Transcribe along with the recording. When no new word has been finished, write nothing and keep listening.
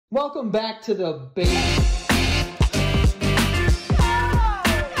Welcome back to the base.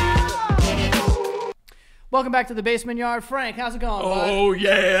 Welcome back to the Basement Yard. Frank, how's it going, bud? Oh,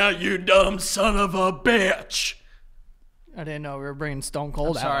 yeah, you dumb son of a bitch. I didn't know we were bringing Stone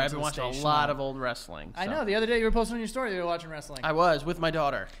Cold out. Sorry, I've onto been the watching a station. lot of old wrestling. I so. know. The other day you were posting on your story you were watching wrestling. I was with my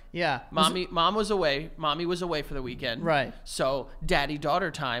daughter. Yeah. Mom was away. Mommy was away for the weekend. Right. So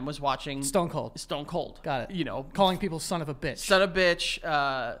daddy-daughter time was watching Stone Cold. Stone Cold. Got it. You know, Calling people son of a bitch. son of bitch,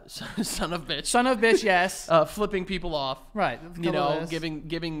 son of bitch. Son of bitch, yes. Flipping people off. Right. You know,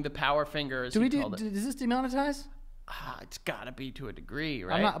 giving the power finger. As Do we he do? called it. Is this demonetized? It's got to be to a degree,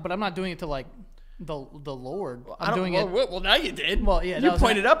 right? I'm not doing it to like the Lord. I I'm don't- doing well, it. Well, now you did. Well, yeah. You that was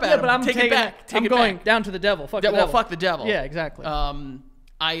pointed not- up at yeah, him. but I'm Take taking it back. Take I'm it going back. down to the devil. Fuck the Well, devil. fuck the devil. Yeah, exactly. And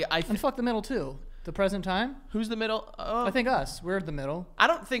fuck the middle too. The present time. who's the middle? Oh, I think us. We're the middle. I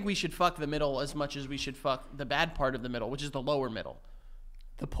don't think we should fuck the middle as much as we should fuck the bad part of the middle, which is the lower middle.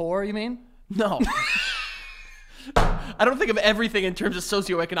 The poor, you mean? No. I don't think of everything in terms of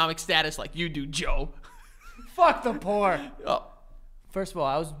socioeconomic status like you do, Joe. Fuck the poor. Oh, First of all,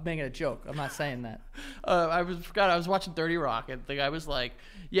 I was making a joke. I'm not saying that. I was watching 30 Rock, and the guy was like,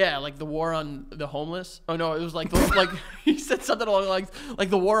 "Yeah, like the war on the homeless." Oh no, it was like he said something along like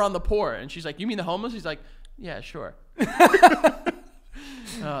the war on the poor, and she's like, "You mean the homeless?" He's like, "Yeah, sure."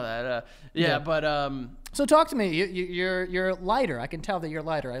 Yeah. But So talk to me. You're lighter. I can tell that you're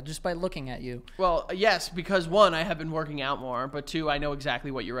lighter just by looking at you. well, yes, because one, I have been working out more, but two, I know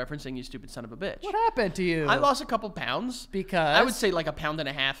exactly what you're referencing, you stupid son of a bitch. What happened to you? I lost a couple pounds. Because I would say like a pound and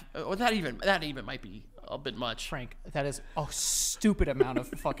a half. Or that even might be a bit much. Frank, that is a stupid amount of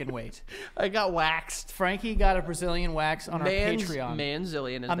fucking weight. I got waxed. Frankie got a Brazilian wax on our Patreon.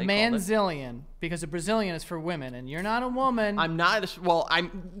 Manzillion, as A they called it. manzillion, because a Brazilian is for women, and you're not a woman. I'm not. Well,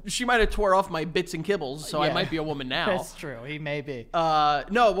 she might have tore off my bits and kibbles, so I Yeah. might be a woman now. That's true. He may be.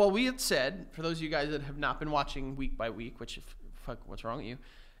 No, well, we had said, for those of you guys that have not been watching week by week, which, fuck, what's wrong with you?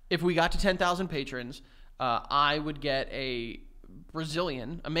 If we got to 10,000 patrons, I would get a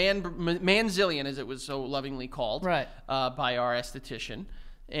Brazilian, manzillion, as it was so lovingly called, Right. By our esthetician.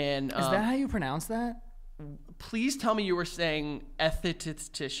 And Is that how you pronounce that? please tell me you were saying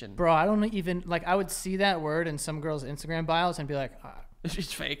esthetician. Bro, I don't even, like, I would see that word in some girls' Instagram bios and be like,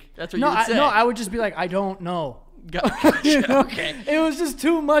 It's fake. That's what no, you would say. I would just be like, I don't know. Gotcha. You know? Okay. It was just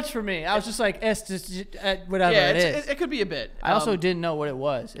too much for me. I was just like, whatever Yeah, it is. it could be a bit. I also didn't know what it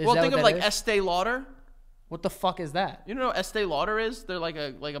was. Is Well, that think what of that like is? Estee Lauder. What the fuck is that? You know what Estee Lauder is? They're like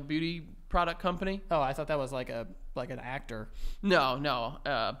a beauty product company. Oh, I thought that was like an actor. No.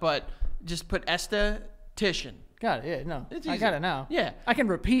 But just put esthetician. Got it. Yeah, no. It's I easy. got it now. Yeah. I can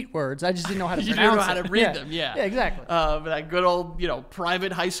repeat words. I just didn't know how to You pronounce didn't know how it. to read them. Yeah. Yeah, exactly. But that good old,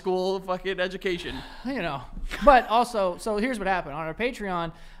 private high school fucking education. But also, so here's what happened. On our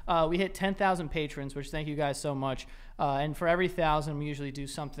Patreon, we hit 10,000 patrons, which thank you guys so much. And for every 1,000, we usually do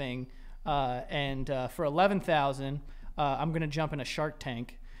something. And for 11,000, I'm going to jump in a Shark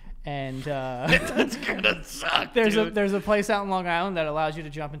Tank. And That's gonna suck. there's dude. a place out in Long Island that allows you to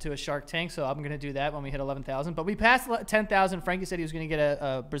jump into a Shark Tank. So I'm going to do that when we hit 11,000. But we passed 10,000. Frankie said he was going to get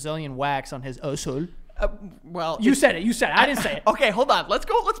a Brazilian wax on his osol. Well, You said it. You said it. I didn't say it. Okay, hold on. Let's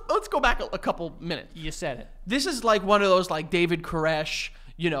go back a couple minutes. You said it. This is like one of those like David Koresh,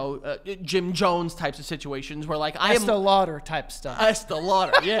 Jim Jones types of situations where like I am Estee Lauder type stuff. Estee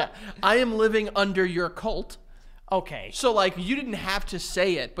Lauder, yeah. I am living under your cult. Okay. So like you didn't have to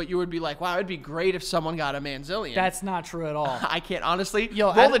say it, but you would be like, wow, it'd be great if someone got a manzillion. That's not true at all. I can't honestly.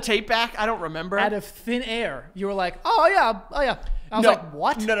 Yo, roll the tape back. I don't remember. Out of thin air, you were like, oh yeah. I was no, like,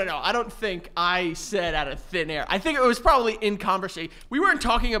 what? No. I don't think I said out of thin air. I think it was probably in conversation. We weren't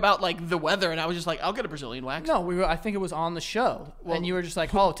talking about like the weather, and I was just like, I'll get a Brazilian wax. No, I think it was on the show, and you were just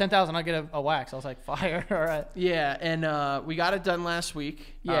like, oh, 10,000, I'll get a wax. I was like, fire, all right. Yeah, and we got it done last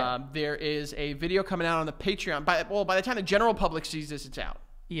week. Yeah. There is a video coming out on the Patreon. By the time the general public sees this, it's out.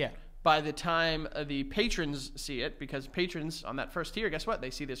 Yeah. By the time the patrons see it, because patrons on that first tier, guess what? They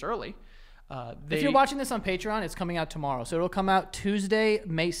see this early. If you're watching this on Patreon, it's coming out tomorrow. So it'll come out Tuesday,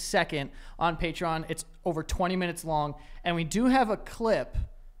 May 2nd on Patreon. It's over 20 minutes long, and we do have a clip,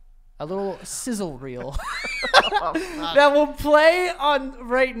 a little sizzle reel that will play on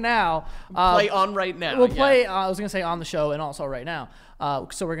right now. play on right now. We'll yeah. play. I was gonna say on the show and also right now.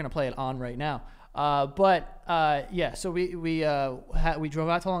 So we're gonna play it on right now. Yeah. So we drove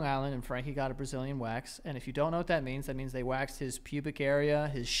out to Long Island and Frankie got a Brazilian wax. And if you don't know what that means they waxed his pubic area,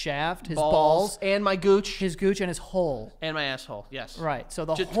 his shaft, his balls, and my gooch, his gooch, and his hole. and my asshole. Yes. Right. So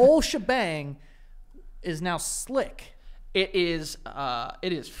the whole shebang is now slick. It is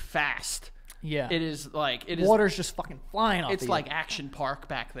fast. Yeah. It is like it is. Water's just fucking flying off. It's of like you. Action Park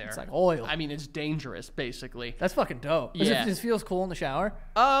back there. It's like oil. I mean, it's dangerous, basically. That's fucking dope. Yeah. This feels cool in the shower.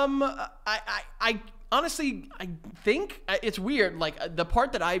 I honestly, I think it's weird. Like the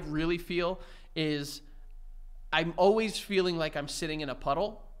part that I really feel is I'm always feeling like I'm sitting in a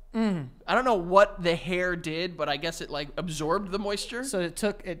puddle. I don't know what the hair did, but I guess it like absorbed the moisture. So it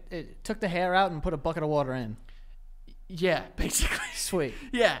took the hair out and put a bucket of water in. Yeah, basically. Sweet.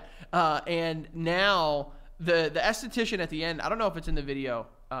 Yeah. And now the esthetician at the end, I don't know if it's in the video,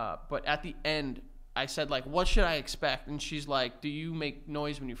 but at the end I said like, what should I expect? And she's like, do you make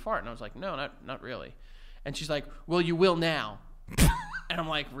noise when you fart? And I was like, no, not really. And she's like, well, you will now. And I'm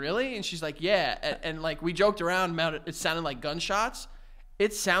like, really? And she's like, yeah. And like we joked around about it. It sounded like gunshots.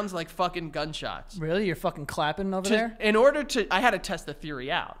 It sounds like fucking gunshots. Really? You're fucking clapping over there? In order to, I had to test the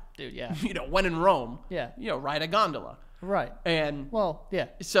theory out. Dude, yeah. You know, when in Rome, Yeah. you know, ride a gondola. Right. And Well, yeah.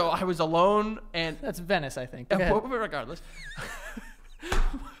 so I was alone and That's Venice, I think. Go ahead. regardless,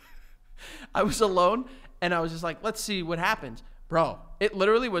 I was alone and I was just like, let's see what happens. Bro, it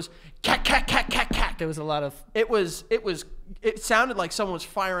literally was cat, cat, cat, cat, cat. There was a lot of It sounded like someone was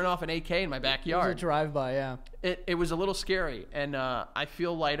firing off an AK in my a backyard. drive-by, yeah. It was a little scary, and I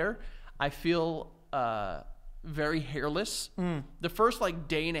feel lighter. I feel very hairless. The first like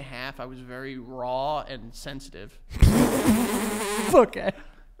day and a half, I was very raw and sensitive. Okay.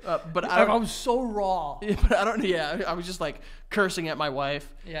 But I don't. I'm so raw. But I don't. Yeah, I was just like cursing at my wife.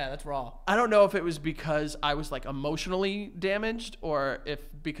 Yeah, that's raw. I don't know if it was because I was like emotionally damaged, or if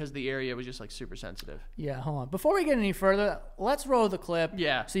because the area was just like super sensitive. Yeah, hold on. Before we get any further, let's roll the clip.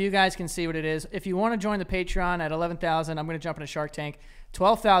 Yeah. So you guys can see what it is. If you want to join the Patreon at 11,000, I'm going to jump into Shark Tank.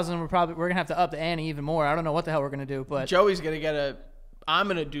 12,000, we're going to have to up the ante even more. I don't know what the hell we're going to do, but Joey's gonna get a. I'm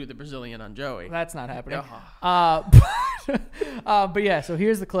gonna do the Brazilian on Joey. that's not happening. Yeah. But yeah, so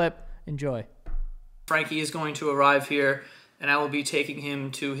here's the clip. Enjoy. Frankie is going to arrive here, and I will be taking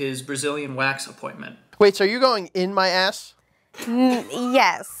him to his Brazilian wax appointment. Wait, so you're going in my ass?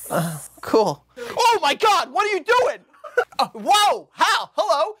 Yes. Cool. Oh my God! What are you doing? Whoa! How?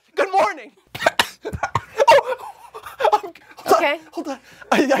 Hello. Good morning. Okay. Hold on.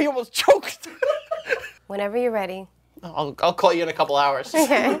 I almost choked. Whenever you're ready. I'll call you in a couple hours.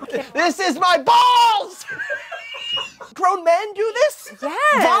 Okay. This is my balls. Grown men do this?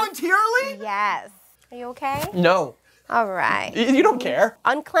 Yes. Voluntarily? Yes. Are you okay? No. All right. You don't care.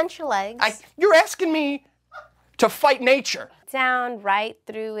 Unclench your legs. You're asking me to fight nature. Down right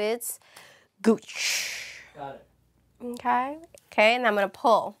through its gooch. Got it. Okay. Okay, and I'm going to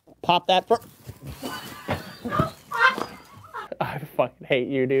pull. Pop that. I fucking hate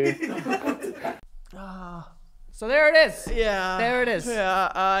you, dude. So there it is. Yeah. There it is.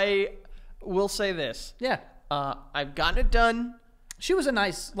 Yeah, I will say this. Yeah. I've gotten it done. She was a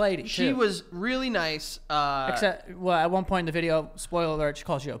nice lady, She too. was really nice. Except, well, at one point in the video, spoiler alert, she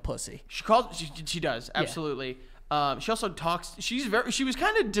calls you a pussy. She does, absolutely. She also talks. She was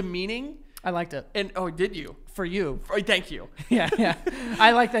kind of demeaning. I liked it. And oh, did you? For you. Oh, thank you. Yeah.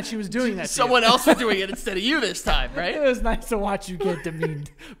 I like that she was doing that to Someone you. else was doing it instead of you this time, It right? was nice to watch you get demeaned.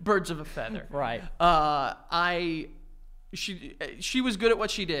 Birds of a feather. Right. She was good at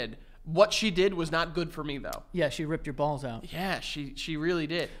what she did. What she did was not good for me, though. Yeah, she ripped your balls out. Yeah, she really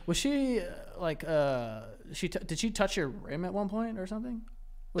did. Was she did she touch your rim at one point or something?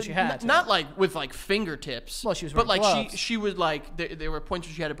 Well, she had to. Not like with like fingertips. Well, she was but wearing like gloves. she was like there were points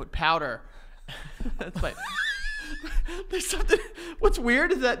where she had to put powder. That's like there's something. What's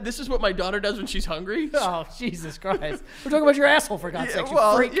weird is that this is what my daughter does when she's hungry. Oh, Jesus Christ. We're talking about your asshole, for God's sake, you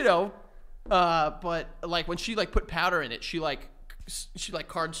well, freak. you know, but like when she like put powder in it, she like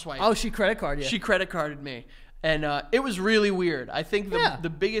card swiped. Oh, she credit card you. She credit carded me, and it was really weird. I think Yeah. the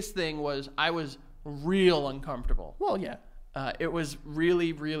biggest thing was I was real uncomfortable. Well, yeah. It was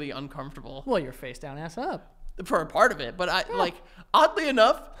really, really uncomfortable Well, you're face down, ass up. for a part of it. But I like, oddly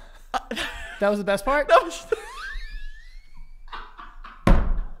enough, That was the best part? that was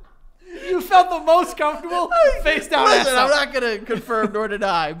You felt the most comfortable face down, Listen, ass I'm up. not gonna confirm nor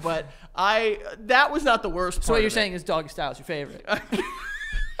deny, but that was not the worst part. So what you're of it. saying is doggy style is your favorite.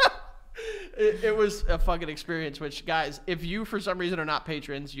 It was a fucking experience, which, guys, if you, for some reason, are not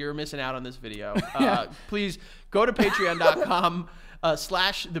patrons, you're missing out on this video. Please go to patreon.com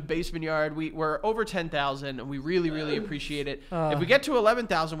 / the basement yard. We're over 10,000, and we really, really appreciate it. If we get to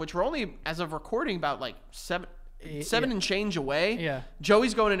 11,000, which we're only, as of recording, about like seven and change away. Yeah.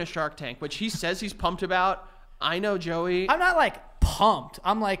 Joey's going into Shark Tank, which he says he's pumped about. I know Joey. I'm not like pumped.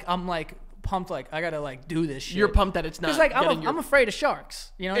 I'm like pumped. Like I gotta like do this shit. You're pumped that it's not. Because like getting I'm afraid of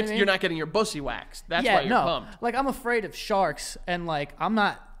sharks. You know what I mean? You're not getting your bussy waxed. That's why you're pumped. Like I'm afraid of sharks, and like I'm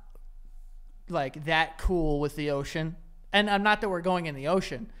not like that cool with the ocean. And I'm not that we're going in the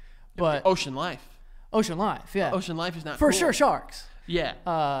ocean, but Ocean life. ocean life, yeah. Ocean life is not For cool. sure, sharks. Yeah.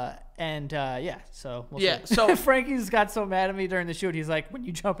 Yeah, so we'll Yeah, see. so- Frankie's got so mad at me during the shoot. He's like, when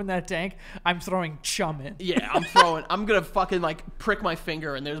you jump in that tank, I'm throwing chum in. Yeah, I'm gonna fucking like prick my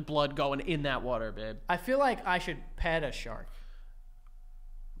finger and there's blood going in that water, babe. I feel like I should pet a shark.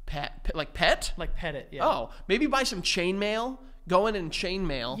 Pet? Like pet? Like pet it, yeah. Oh, maybe buy some chainmail. Go in and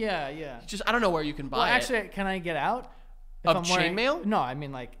chainmail. Yeah, yeah. Just, I don't know where you can buy Well, it. actually, can I get out? If Of I'm wearing- chainmail? No, I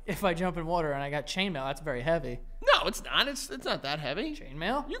mean like if I jump in water and I got chainmail, that's very heavy. No, it's not. It's not that heavy.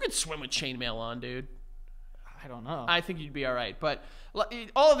 Chainmail? You could swim with chainmail on, dude. I don't know. I think you'd be all right. But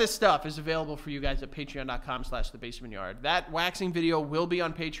all of this stuff is available for you guys at patreon.com/thebasementyard. That waxing video will be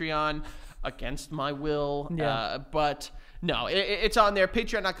on Patreon against my will. Yeah. But no, it's on there.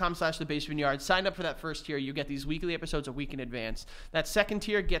 Patreon.com/thebasementyard. Sign up for that first tier. You get these weekly episodes a week in advance. That second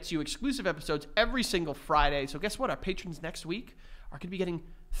tier gets you exclusive episodes every single Friday. So guess what? Our patrons next week are going to be getting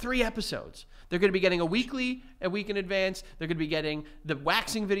 3 episodes. They're going to be getting a week in advance. They're going to be getting the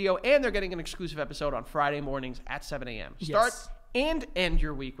waxing video, and they're getting an exclusive episode on Friday mornings at 7 a.m. Start Yes. and end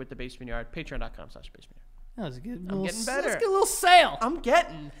your week with the Basement Yard. Patreon.com/basementyard. That was a good. I'm getting better. Let's get a little sale. I'm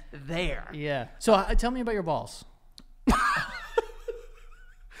getting there. Yeah. So tell me about your balls.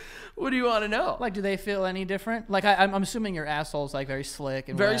 What do you want to know? Like, do they feel any different? Like, I'm assuming your asshole's like very slick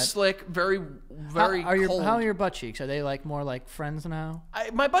and Very wet. slick, very cold. How are your butt cheeks? Are they like more like friends now?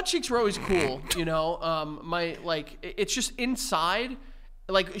 My butt cheeks were always cool, you know. It's just inside.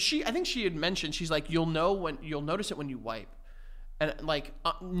 Like I think she had mentioned, she's like, you'll notice it when you wipe, and like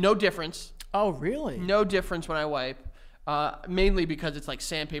no difference. Oh, really? No difference when I wipe. Mainly because it's like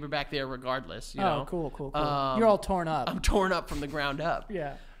sandpaper back there, regardless. You know? Cool. You're all torn up. I'm torn up from the ground up.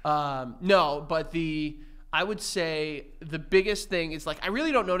 Yeah. No, but I would say the biggest thing is like I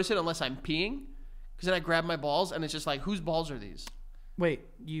really don't notice it unless I'm peeing, because then I grab my balls and it's just like, whose balls are these? Wait,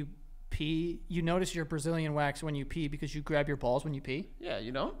 you pee? You notice your Brazilian wax when you pee because you grab your balls when you pee? Yeah,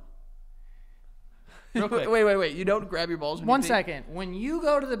 you don't. Real quick. Wait. You don't grab your balls when One you pee? second. When you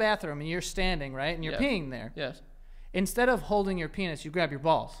go to the bathroom and you're standing, right, and you're Yeah. peeing there, Yes. instead of holding your penis, you grab your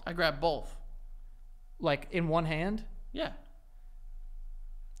balls, I grab both. like in one hand. Yeah.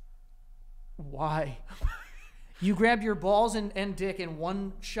 Why? You grab your balls and dick in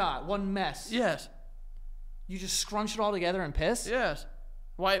one shot, one mess. Yes. You just scrunch it all together and piss? Yes.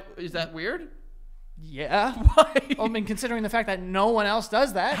 Why is that weird? Yeah. Why? I mean, considering the fact that no one else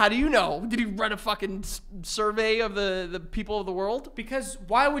does that. How do you know? Did he run a fucking survey of the people of the world? Because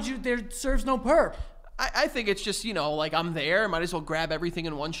why would you? There serves no perp. I think it's just, you know, like I'm there. Might as well grab everything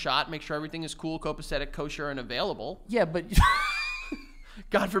in one shot, make sure everything is cool, copacetic, kosher, and available. Yeah, but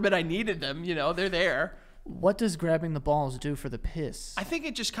God forbid I needed them. You know, they're there. what does grabbing the balls do for the piss? I think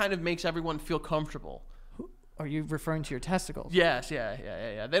it just kind of makes everyone feel comfortable. Are you referring to your testicles? Yes,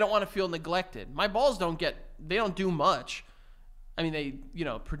 yeah. They don't want to feel neglected. My balls they don't do much. I mean, they, you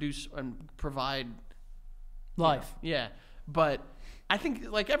know, produce and provide Life. Yeah, but I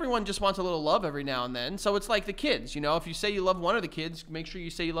think like everyone just wants a little love every now and then. So it's like the kids, you know, if you say you love one of the kids, make sure you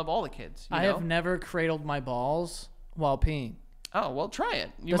say you love all the kids. You I know? have never cradled my balls while peeing. Oh, well, try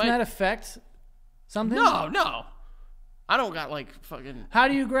it. You Doesn't might. that affect something? No. I don't got like fucking. How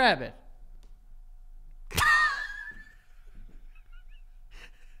do you grab it?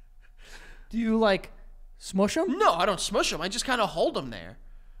 Do you like smush them? No, I don't smush them. I just kind of hold them there.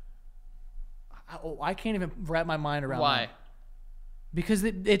 I can't even wrap my mind around Why? that. Because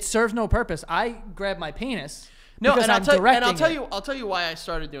it serves no purpose. I grab my penis. No, because and I'm directing I'll tell you why I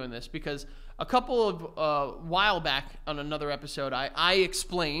started doing this, because a couple of while back on another episode, I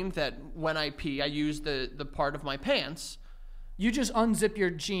explained that when I pee, I use the part of my pants You just unzip your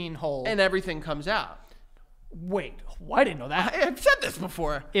jean hole. and everything comes out. Wait, I didn't know that. I've said this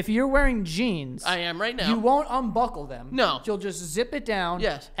before. If you're wearing jeans, I am right now. you won't unbuckle them. No. You'll just zip it down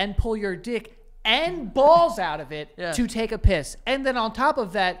Yes. and pull your dick and balls out of it Yeah. to take a piss. And then on top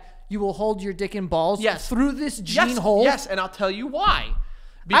of that, you will hold your dick and balls Yes. through this jean hole. Yes, and I'll tell you why.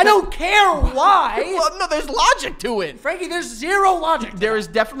 I don't care why. Well, no, there's logic to it. Frankie, there's zero logic. There is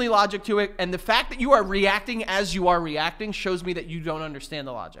definitely logic to it, and the fact that you are reacting as you are reacting shows me that you don't understand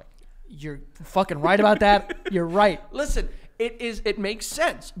the logic. You're fucking right about that. You're right. Listen, it makes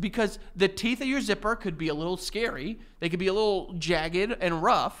sense because the teeth of your zipper could be a little scary. They could be a little jagged and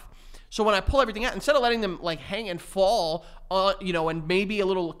rough. So when I pull everything out, instead of letting them like hang and fall, you know, and maybe a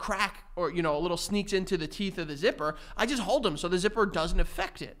little crack or, you know, a little sneaks into the teeth of the zipper, I just hold them so the zipper doesn't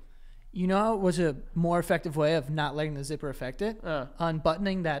affect it. You know, it was a more effective way of not letting the zipper affect it.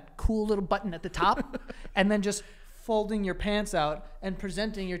 Unbuttoning that cool little button at the top and then just folding your pants out and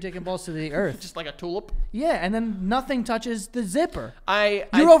presenting your dick and balls to the earth. Just like a tulip. Yeah, and then nothing touches the zipper. You're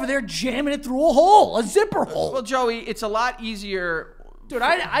You're over there jamming it through a hole, a zipper hole. Well, Joey, it's a lot easier. Dude,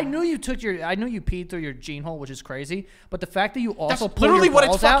 I knew you peed through your gene hole, which is crazy. But the fact that you also That's pull literally your what it's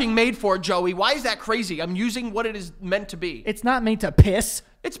balls out, fucking made for, Joey. Why is that crazy? I'm using what it is meant to be. it's not made to piss.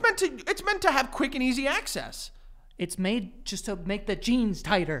 It's meant to have quick and easy access. It's made just to make the jeans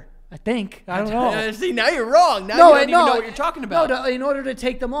tighter. I think. I don't know. See, now you're wrong. Now you don't even know what you're talking about. No, in order to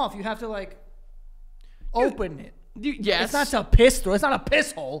take them off, you have to like open it. Yes. It's not to piss through. It's not a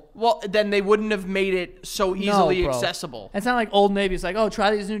piss hole. Well, then they wouldn't have made it so easily No, bro. accessible. It's not like Old Navy. It's like, oh,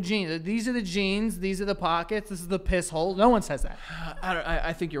 try these new jeans. These are the jeans. These are the pockets. This is the piss hole. No one says that.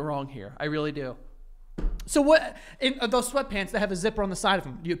 I think you're wrong here. I really do. So what? In those sweatpants that have a zipper on the side of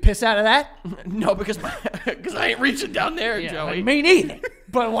them, you piss out of that? No, because I ain't reaching down there, Joey. Me neither.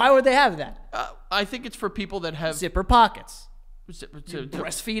 But why would they have that? I think it's for people that have Zipper pockets. to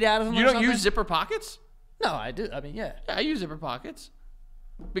Breastfeed out of them. You or don't something? use zipper pockets? No, I do. I mean, yeah. Yeah, I use zipper pockets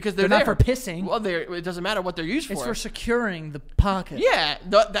because They're not for pissing. Well, it doesn't matter what they're used for. It's for securing the pocket. Yeah,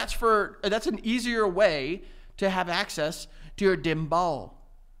 that's an easier way to have access to your dim ball.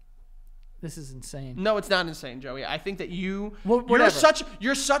 This is insane. No, it's not insane, Joey. I think that you're whatever.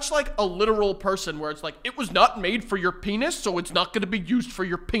 such like a literal person where it's like it was not made for your penis, so it's not going to be used for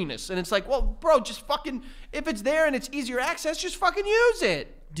your penis. And it's like, well, bro, just fucking if it's there and it's easier access, just fucking use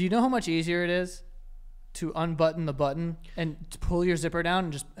it. Do you know how much easier it is to unbutton the button and to pull your zipper down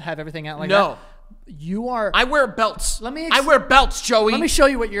and just have everything out like that? No. You are. I wear belts. Let me I wear belts, Joey. Let me show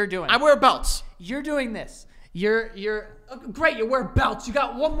you what you're doing. I wear belts. You're doing this. You're great. You wear belts. You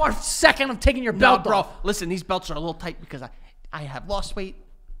got one more second of taking your No, belt bro. off. Listen, these belts are a little tight because I have lost weight,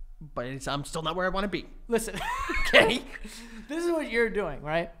 but I'm still not where I want to be. Listen. Okay. This is what you're doing,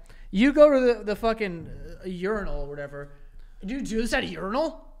 right? You go to the fucking urinal or whatever. Do you do this at a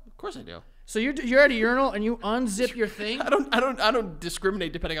urinal? Of course I do. So you're at a urinal and you unzip your thing. I don't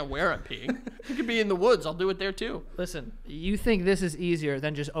discriminate depending on where I'm peeing. It could be in the woods. I'll do it there too. Listen, you think this is easier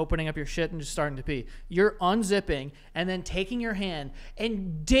than just opening up your shit and just starting to pee. You're unzipping and then taking your hand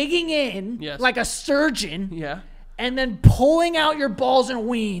and digging in Yes. like a surgeon. Yeah. And then pulling out your balls and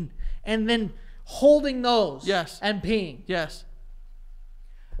ween and then holding those. Yes. And peeing. Yes.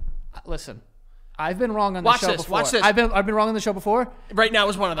 Listen, I've been wrong on the Watch show this, before. watch this. I've been wrong on the show before. Right now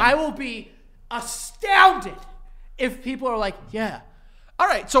is one of them. I will be astounded if people are like, yeah, All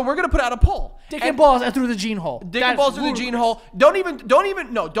right, so we're gonna put out a poll. dick and balls through the gene hole. Dick and balls through the gene hole.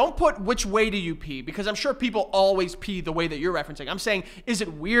 Don't put which way do you pee, because I'm sure people always pee the way that you're referencing. I'm saying, is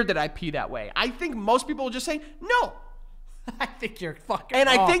it weird that I pee that way? I think most people will just say no. I think you're fucking And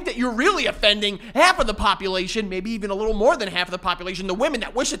wrong. I think that you're really offending half of the population, maybe even a little more than half of the population, the women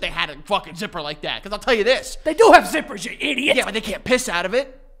that wish that they had a fucking zipper like that. Because I'll tell you this. they do have zippers, you idiot. Yeah, but they can't piss out of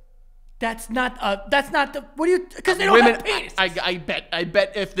it. That's not the. What do you? Because they don't Women, have penis. I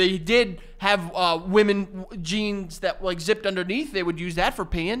bet if they did have women jeans that like zipped underneath, they would use that for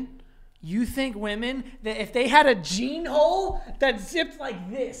peeing. You think women that if they had a gene hole that zipped like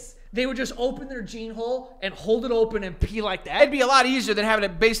this, they would just open their gene hole and hold it open and pee like that? It'd be a lot easier than having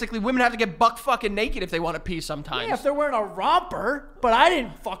to basically women have to get buck fucking naked if they want to pee sometimes. Yeah, if they're wearing a romper, but I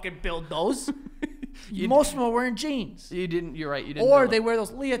didn't fucking build those. Most of them are wearing jeans. You didn't. You're right. You didn't. Or build they them. wear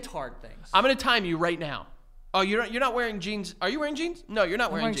those leotard things. I'm gonna time you right now. Oh, you're not wearing jeans. Are you wearing jeans? No, you're not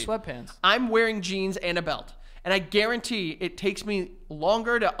I'm wearing wearing jeans. sweatpants. I'm wearing jeans and a belt. And I guarantee it takes me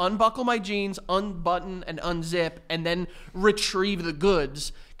longer to unbuckle my jeans, unbutton, and unzip, and then retrieve the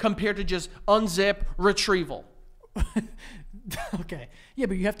goods compared to just unzip, retrieval. Okay. Yeah,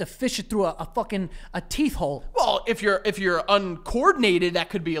 but you have to fish it through a fucking teeth hole. Well, if you're uncoordinated, that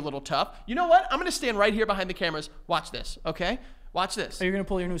could be a little tough. You know what? I'm gonna stand right here behind the cameras. Watch this, okay? Watch this. Are you gonna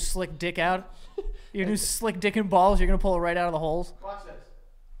pull your new slick dick out? Your new slick dick and balls? You're gonna pull it right out of the holes? Watch this.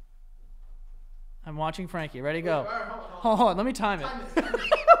 I'm watching Frankie. Ready, go. All right, hold on. Hold on, let me time it.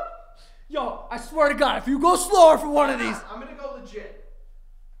 Yo, I swear to God, if you go slower for one of these. I'm gonna go legit.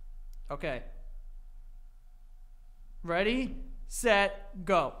 Okay. Ready, set,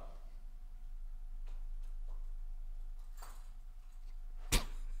 go.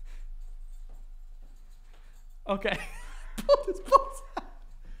 Okay. Pull this balls out.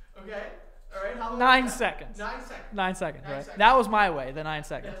 Okay. All right. How long? 9 seconds. 9 seconds. 9 seconds, right? seconds. That was my way, the 9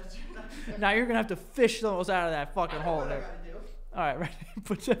 seconds. Now you're gonna have to fish those out of that fucking hole there. All right, ready?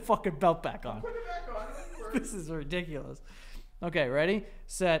 Put your fucking belt back on. Put it back on. This is ridiculous. Okay, ready,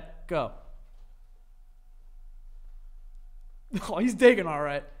 set, go. Oh, he's digging all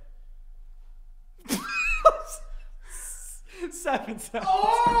right. 7 seconds.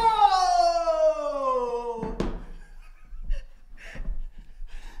 Oh!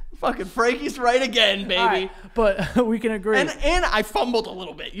 Fucking Frankie's right again, baby. All right, but we can agree. And I fumbled a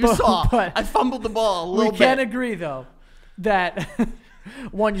little bit. You saw. but I fumbled the ball a little we bit. can agree though that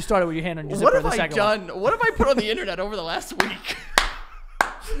one, you started with your hand on your What zipper. have The I second done? What have I put on the internet over the last week?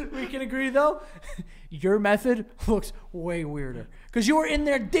 one. We can agree though. Your method looks way weirder because you were in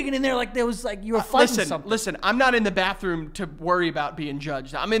there digging in there like there was like you were fighting something. Listen. I'm not in the bathroom to worry about being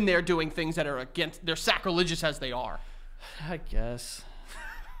judged. I'm in there doing things that are they're sacrilegious as they are. I guess.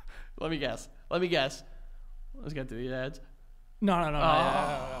 Let me guess. Let's get to the ads. No.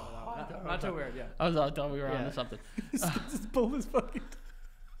 Not too weird. Yeah. I thought we were on to something. Just pull this fucking.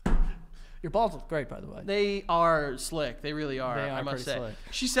 Your balls look great, by the way. They are slick. They really are. They are I must pretty say. slick.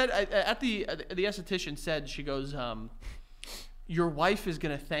 She said at the esthetician said, she goes, your wife is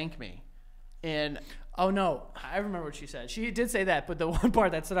gonna thank me, and Oh no, I remember what she said. She did say that, but the one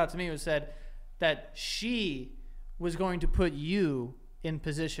part that stood out to me was said that she was going to put you in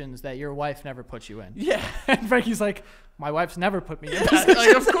positions that your wife never put you in. yeah, And Frankie's like, my wife's never put me in like,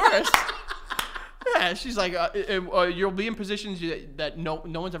 positions. of course. Yeah, she's like, you'll be in positions that no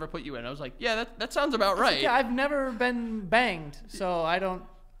one's ever put you in. I was like, yeah, that sounds about right. Yeah, I've never been banged, so I don't.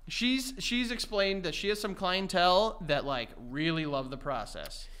 She's explained that she has some clientele that like really love the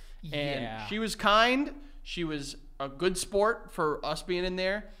process. And Yeah. she was kind. She was a good sport for us being in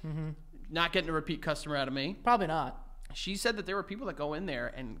there. Mm-hmm. Not getting a repeat customer out of me. Probably not. She said that there were people that go in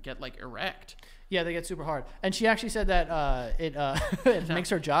there and get like erect. Yeah, they get super hard. And she actually said that it makes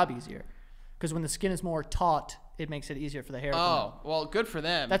her job easier. Because when the skin is more taut, it makes it easier for the hair. to come out. Oh, well, good for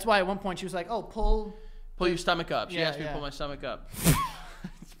them. That's why at one point she was like, "Oh, pull Pull your stomach up. She Yeah, asked me to yeah. pull my stomach up.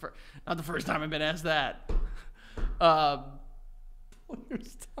 Not the first time I've been asked that. your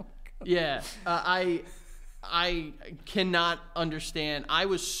stomach." Yeah, I cannot understand. I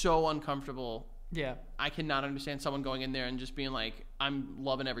was so uncomfortable. Yeah. I cannot understand someone going in there and just being like, "I'm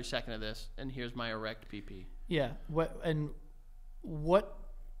loving every second of this, and here's my erect PP." Yeah. What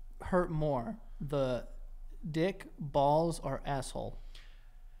hurt more, the dick, balls, or asshole?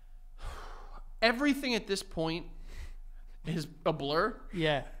 Everything at this point is a blur.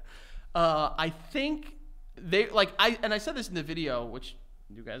 Yeah. I think they I said this in the video, which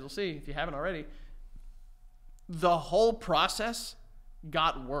you guys will see if you haven't already. The whole process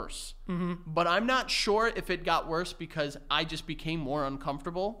got worse, but I'm not sure if it got worse because I just became more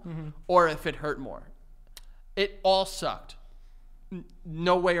uncomfortable or if it hurt more. It all sucked.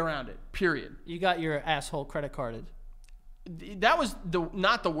 No way around it. Period. You got your asshole credit carded. That was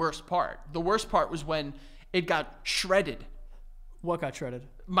not the worst part. The worst part was when it got shredded. What got shredded?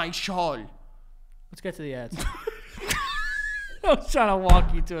 My shawl. Let's get to the ads. I was trying to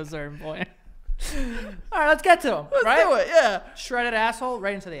walk you to a certain point. All right, let's get to them. Right? Do it, yeah. Shredded asshole,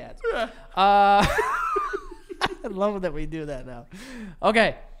 right into the ads. Yeah. I love that we do that now.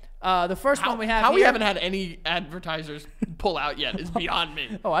 Okay. The first one we have How we here- haven't had any advertisers pull out yet is beyond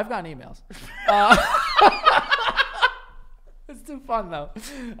me. Oh, I've gotten emails. It's too fun though.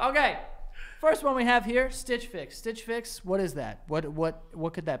 Okay. First one we have here, Stitch Fix. Stitch Fix, what is that?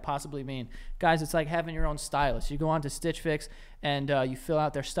 What could that possibly mean? Guys, it's like having your own stylist. You go on to Stitch Fix and you fill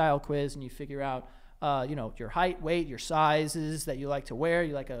out their style quiz and you figure out your height, weight, your sizes that you like to wear.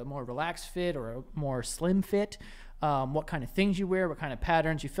 You like a more relaxed fit or a more slim fit. What kind of things you wear, what kind of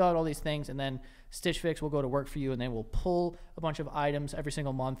patterns. You fill out all these things, and then Stitch Fix will go to work for you, and they will pull a bunch of items every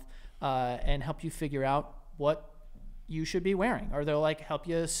single month and help you figure out what you should be wearing, or they'll help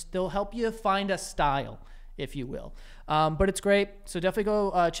you find a style, if you will. But it's great, so definitely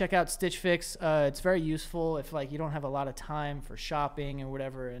go check out Stitch Fix. It's very useful if you don't have a lot of time for shopping or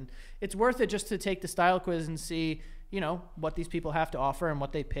whatever, and it's worth it just to take the style quiz and see what these people have to offer and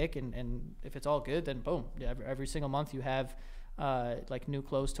what they pick, and if it's all good, then boom, every single month you have new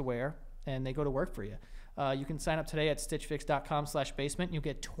clothes to wear, and they go to work for you. You can sign up today at stitchfix.com/basement. You'll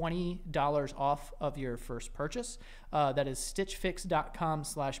get $20 off of your first purchase. That is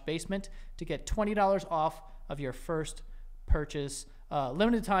stitchfix.com/basement to get $20 off of your first purchase.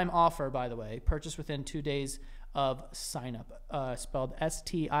 Limited time offer, by the way. Purchase within 2 days of sign up. Spelled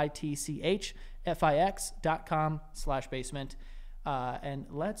stitchfix.com/basement. And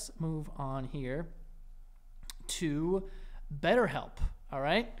let's move on here to BetterHelp. All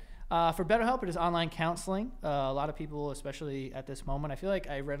right. For BetterHelp, it is online counseling. A lot of people, especially at this moment, I feel like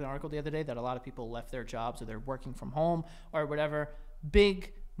I read an article the other day that a lot of people left their jobs or they're working from home or whatever.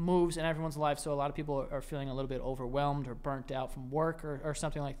 Big moves in everyone's life, so a lot of people are feeling a little bit overwhelmed or burnt out from work or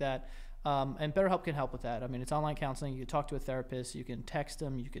something like that. And BetterHelp can help with that. I mean, it's online counseling. You can talk to a therapist. You can text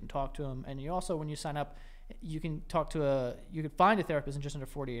them. You can talk to them. And you also, when you sign up, you can find a therapist in just under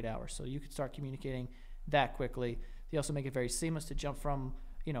 48 hours. So you can start communicating that quickly. They also make it very seamless to jump from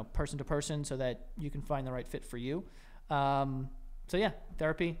person to person so that you can find the right fit for you. So yeah,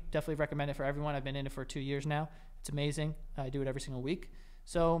 therapy, definitely recommend it for everyone. I've been in it for 2 years now. It's amazing. I do it every single week.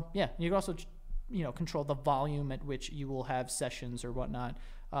 So yeah, you can also, control the volume at which you will have sessions or whatnot.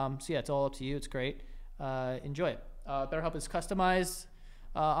 So yeah, it's all up to you. It's great. Enjoy it. BetterHelp is customized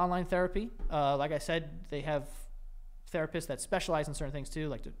online therapy. Like I said, they have therapists that specialize in certain things too,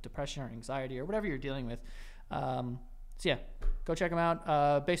 like depression or anxiety or whatever you're dealing with. So yeah, go check them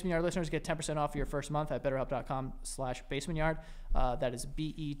out. Basement Yard listeners get 10% off your first month at betterhelp.com/basementyard. That is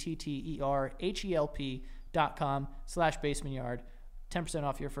BETTERHELP.com/basementyard. 10%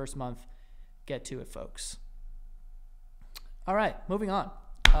 off your first month. Get to it, folks. All right, moving on.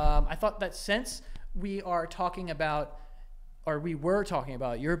 I thought that since we were talking about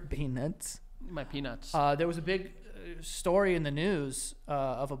your peanuts. My peanuts. There was a big story in the news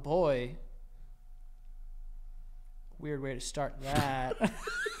of a boy. Weird way to start that.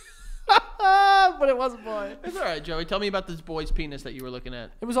 But it was a boy. It's all right, Joey. Tell me about this boy's penis that you were looking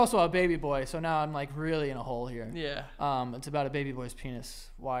at. It was also a baby boy, so now I'm like really in a hole here. Yeah. It's about a baby boy's penis.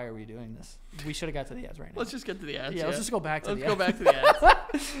 Why are we doing this? We should have got to the ads right now. Let's just get to the ads. Yeah, let's just go back to the ads. Let's go back to the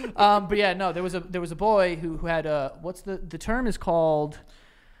ads. But yeah, no, there was a boy who had what's the term is called?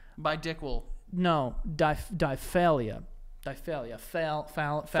 By Dickwool. No, diphalia. Diphalia.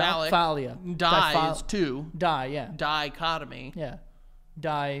 Phallia. Die is two. Die, yeah. Dichotomy. Yeah.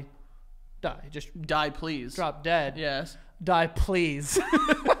 Die. Just Die, please. drop dead. Yes. Die, please.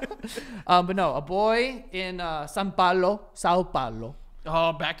 But no, a boy in Sao Paulo.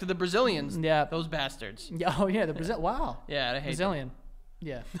 Oh, back to the Brazilians. Yeah. Those bastards. Yeah, oh yeah, the Brazil. Wow. Yeah, I hate Brazilian.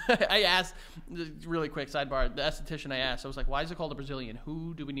 Yeah. them. I asked, really quick sidebar, the esthetician I asked, I was like, why is it called a Brazilian?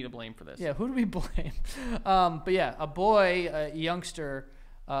 Who do we need to blame for this? Yeah, who do we blame? But yeah, a boy, a youngster,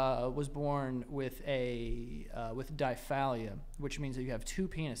 was born with diphalia, which means that you have two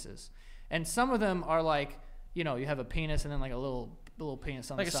penises. And some of them are like, you have a penis and then like a little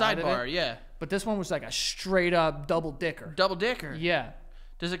penis on Like the a side of sidebar, it. yeah. But this one was like a straight up double dicker. Double dicker. Yeah.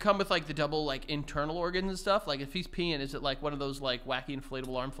 Does it come with like the double like internal organs and stuff? Like if he's peeing, is it like one of those like wacky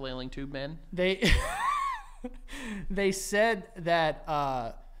inflatable arm flailing tube men? They said that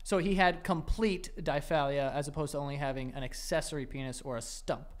so he had complete diphalia as opposed to only having an accessory penis or a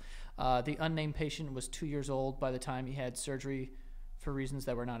stump. The unnamed patient was 2 years old by the time he had surgery for reasons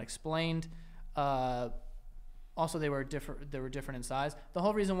that were not explained. Also, they were different in size. The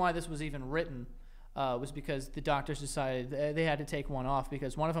whole reason why this was even written was because the doctors decided they had to take one off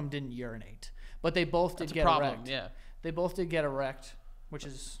because one of them didn't urinate, but they both did get erect. Yeah, they both did get erect, which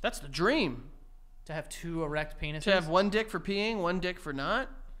is that's the dream. To have two erect penises. To have one dick for peeing, one dick for not.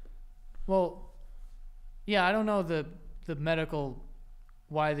 Well, yeah, I don't know the medical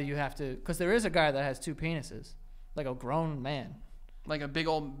why that you have to, because there is a guy that has two penises, like a grown man. Like a big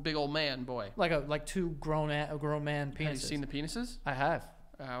old man boy. Like two grown man penises. Have you seen the penises? I have.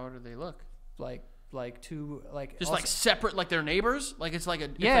 How do they look? Like two like just also, like separate, like they're neighbors. Like it's like a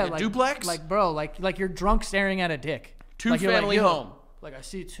like a duplex. Like bro, like you're drunk staring at a dick. Two like family home. Like I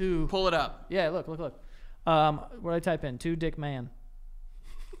see two. Pull it up. Yeah, look. What did I type in? Two dick man.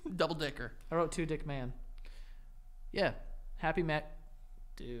 Double dicker. I wrote two dick man. Yeah, happy Matt,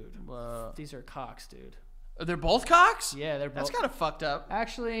 dude. These are cocks, dude. They're both cocks? Yeah, they're both. That's kind of fucked up.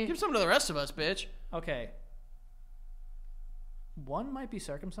 Actually, give some to the rest of us, bitch. Okay. One might be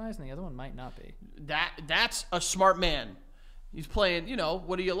circumcised and the other one might not be. That's a smart man. He's playing,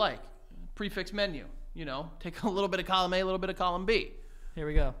 what do you like? Prefix menu. Take a little bit of column A, a little bit of column B. Here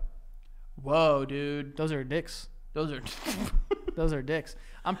we go. Whoa, dude. Those are dicks. Those are Those are dicks.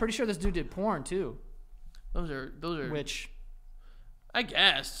 I'm pretty sure this dude did porn too. Those are which I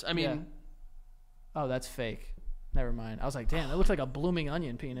guess. I mean, yeah. Oh, that's fake. Never mind. I was like, damn, that looks like a blooming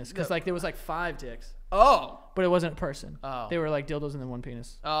onion penis. Because there was like 5 dicks. Oh. But it wasn't a person. Oh. They were like dildos and then one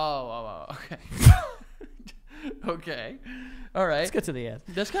penis. Oh, okay. Okay. All right. Let's get to the end.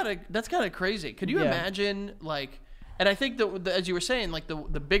 That's kind of crazy. Could you imagine and I think that as you were saying, like the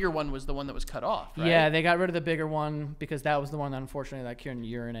bigger one was the one that was cut off, right? Yeah, they got rid of the bigger one because that was the one that unfortunately that couldn't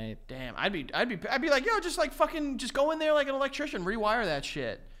urinate. Damn, I'd be like, yo, just like fucking just go in there like an electrician, rewire that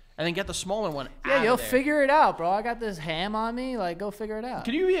shit. And then get the smaller one out of you'll there. figure it out, bro. I got this ham on me. Like, go figure it out.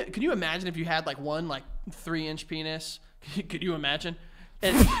 Can you imagine if you had like one 3-inch penis? Could you imagine?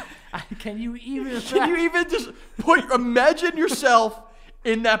 And can you even just imagine yourself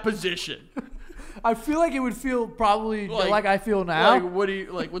in that position? I feel like it would feel probably like I feel now.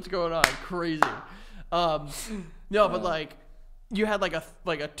 Like what's going on? Crazy. No, but like you had like a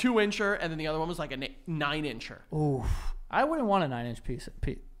 2-incher and then the other one was like a 9-incher. Ooh. I wouldn't want a 9-inch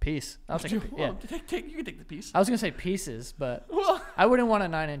Piece. I'll take a Well, you can take the piece. I was gonna say pieces, but Well, I wouldn't want a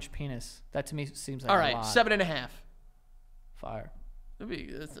 9-inch penis. That to me seems like all a right, lot. 7.5. Fire.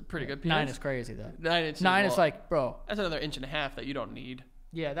 That's a pretty good piece. 9 is crazy though. 9 inches. 9 is well, like, bro. that's another 1.5 that you don't need.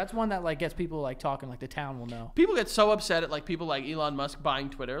 Yeah, that's one that like gets people like talking. Like the town will know. People get so upset at like people like Elon Musk buying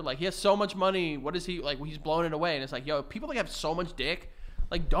Twitter. Like he has so much money. What is he like? He's blowing it away, and it's like, yo, people like have so much dick.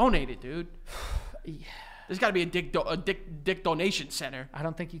 Like donate it, dude. There's got to be a dick donation center. I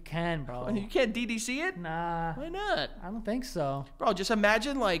don't think you can, bro. You can't DDC it. Nah, Why not, I don't think so. bro? Just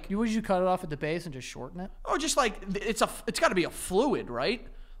imagine like, Would you cut it off at the base and just shorten it? oh, just like it's got to be a fluid, right?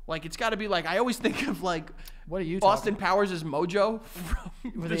 Like it's got to be like I always think of like What are you Austin talking Powers' Mojo from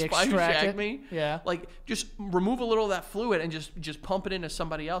Where The they Spy Who extract Shagged it? Me. Yeah. Like just remove a little of that fluid and just pump it into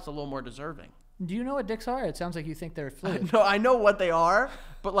somebody else a little more deserving. Do you know what dicks are? It sounds like you think they're fluid. No, I know what they are,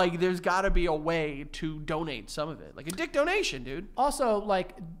 but like there's got to be a way to donate some of it, like a dick donation, dude. Also,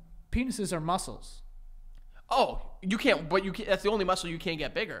 like penises are muscles. Oh, you can't, but you can. That's the only muscle you can't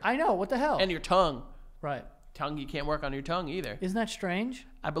get bigger. I know. What the hell? And your tongue. Right. Tongue, you can't work on your tongue either. Isn't that strange?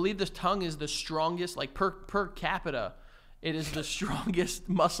 I believe this tongue is the strongest, like per capita, it is the strongest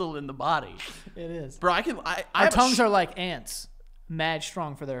muscle in the body. It is. Bro, I Our have a tongues are like ants, mad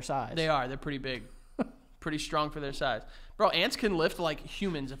strong for their size. They are. They're pretty big, pretty strong for their size. Bro, ants can lift like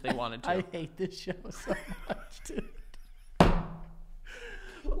humans if they wanted to. I hate this show so much, dude.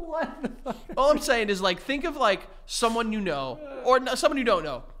 What the fuck? All I'm saying is like think of like someone you know or someone you don't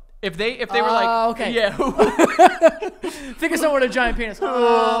know. If they were like, okay. yeah. Think of someone with a giant penis. All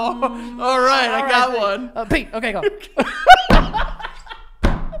right, I got one. Pete, okay, go.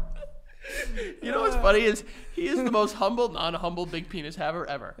 You know what's funny is he is the most humble, non-humble big penis haver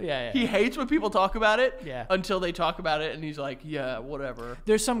ever. Yeah. He hates when people talk about it. Yeah. Until they talk about it, and he's like, yeah, whatever.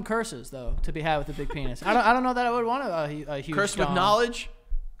 There's some curses though to be had with a big penis. I don't know that I would want a huge. Cursed with dong. knowledge.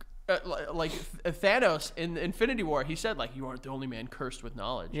 Like Thanos in Infinity War, he said like, you aren't the only man cursed with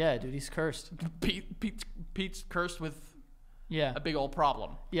knowledge. Yeah, dude, he's cursed. Pete's cursed with Yeah. a big old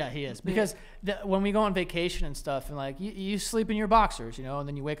problem. Yeah, he is. Because when we go on vacation and stuff, and like you sleep in your boxers, you know, and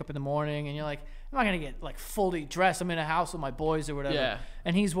then you wake up in the morning and you're like, I'm not gonna get like fully dressed. I'm in a house with my boys or whatever. Yeah.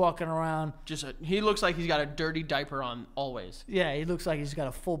 And he's walking around. He looks like he's got a dirty diaper on always. Yeah, he looks like he's got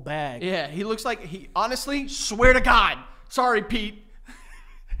a full bag. Yeah, he looks like he honestly swear to God. Sorry, Pete.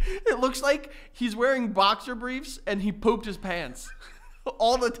 It looks like he's wearing boxer briefs and he pooped his pants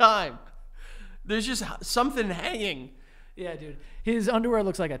all the time. There's just something hanging. Yeah, dude. His underwear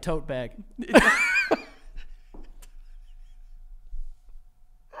looks like a tote bag.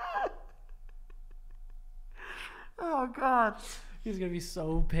 Oh God. He's gonna be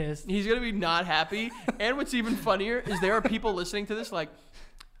so pissed. He's gonna be not happy. And what's even funnier is there are people listening to this like,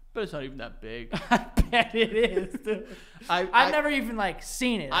 but it's not even that big. I bet it is, dude. I've never even like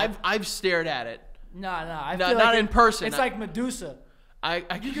seen it. I've stared at it. No. I No, feel not like in person. It's like Medusa. I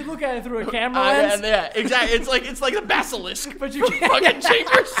You can look at it through a camera lens, yeah, exactly. It's like the basilisk. but you can't. Fucking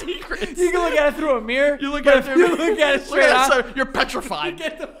Chamber of Secrets. You can look at it through a mirror. You look at it through. You look at it straight on. So you're petrified.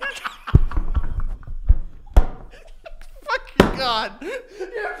 Get the Fucking God.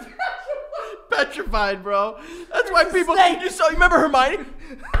 You're petrified, bro. That's why people. Snake. You remember Hermione?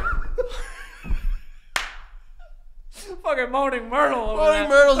 fucking moaning Myrtle over Moaning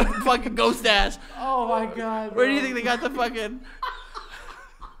there. Myrtle's fucking ghost ass. Oh my God. Where do bro. you think they got the fucking?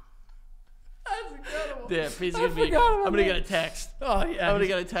 That's incredible. Yeah, he's I gonna be. forgot about I'm gonna that. get a text. Oh yeah. I'm gonna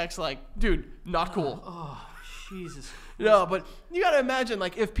get a text like, dude, not cool. Oh Jesus. No, but you gotta imagine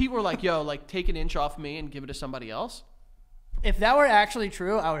like if people were like, yo, like take an inch off me and give it to somebody else. If that were actually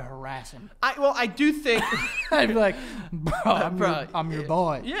true, I would harass him. I do think. I'd be like, bro, Bro, I'm your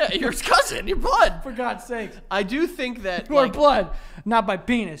boy. Yeah, your cousin, your blood. For God's sakes. I do think that Your like, blood, not by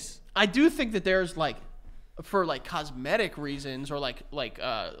penis. I do think that there's like for like cosmetic reasons or like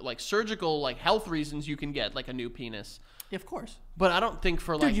surgical like health reasons you can get like a new penis. Of course. But I don't think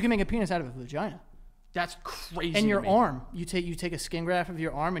for Dude, like you can make a penis out of a vagina. that's crazy. And to your me. arm. You take a skin graft of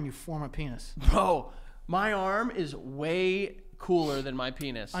your arm and you form a penis. Bro, my arm is way cooler than my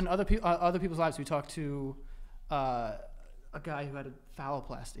penis. On other people's lives, we talked to a guy who had a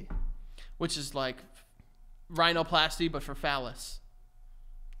phalloplasty. Which is like rhinoplasty but for phallus.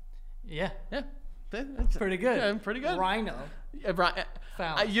 Yeah. Yeah. That's Pretty good. Yeah, pretty good. Rhino. Yeah,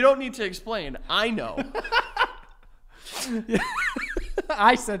 Phallus. you don't need to explain. I know.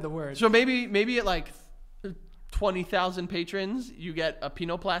 I said the word. So maybe at like 20,000 patrons, you get a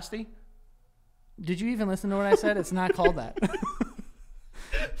penoplasty. Did you even listen to what I said? It's not called that.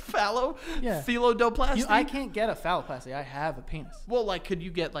 Yeah. Philodoplasty. I can't get a phalloplasty. I have a penis. Well, like, could you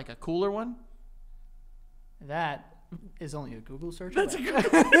get like a cooler one? That is only a Google search. That's a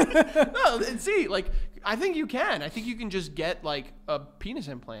good. No, and see, like, I think you can. I think you can just get like a penis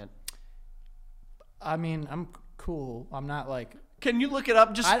implant. I mean, I'm cool. I'm not like. Can you look it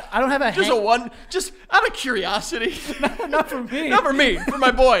up? Just I don't have a just a one. Just out of curiosity. Not for me. Not for me. For my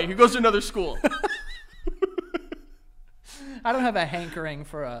boy who goes to another school. I don't have a hankering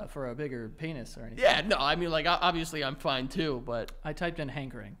for a bigger penis or anything. Yeah, no. I mean, like, obviously, I'm fine too, but I typed in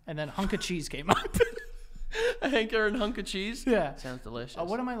hankering, and then hunk of cheese came up. a hanker and hunk of cheese. Yeah. Sounds delicious.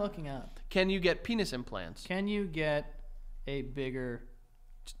 What am I looking at? Can you get penis implants? Can you get a bigger?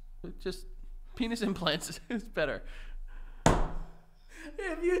 Just penis implants is better.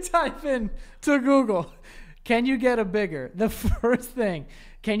 If you type in to Google, can you get a bigger? The first thing,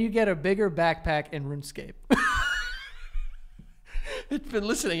 can you get a bigger backpack in RuneScape? It's been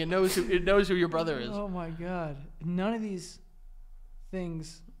listening. It knows who your brother is. Oh my God! None of these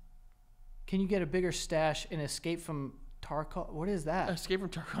things. Can you get a bigger stash in Escape from Tarkov? What is that? Escape from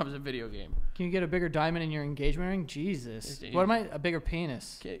Tarkov is a video game. Can you get a bigger diamond in your engagement ring? Jesus. What am I? A bigger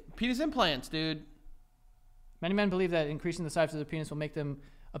penis. Okay. Penis implants, dude. Many men believe that increasing the size of the penis will make them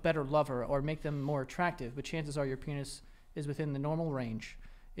a better lover or make them more attractive, but chances are your penis is within the normal range.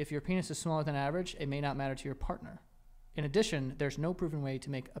 If your penis is smaller than average, it may not matter to your partner. In addition, there's no proven way to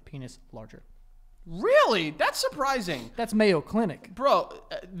make a penis larger. Really? That's surprising. That's Mayo Clinic. Bro,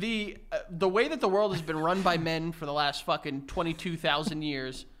 the way that the world has been run by men for the last fucking 22,000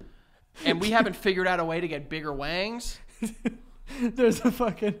 years, and we haven't figured out a way to get bigger wangs. There's a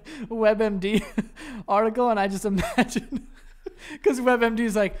fucking WebMD article, and I just imagine, because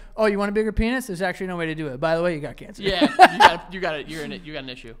WebMD's like, oh, you want a bigger penis? There's actually no way to do it. By the way, you got cancer. Yeah, you got it. You got an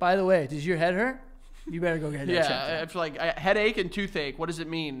issue. By the way, does your head hurt? You better go get that checked out. Yeah, it's like headache and toothache. What does it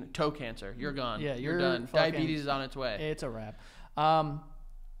mean? Toe cancer. You're gone. Yeah, you're done. fucking- Diabetes is on its way. It's a wrap.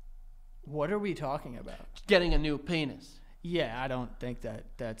 What are we talking about? Getting a new penis. Yeah, I don't think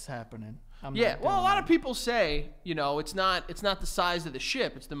that's happening. I'm Yeah, not well, a doing lot that. of people say, it's not the size of the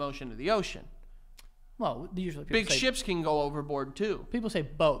ship, it's the motion of the ocean. Well, usually people Big say, ships can go overboard too. People say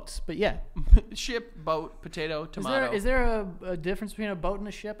boats, but yeah. Ship, boat, potato, tomato. Is there a difference between a boat and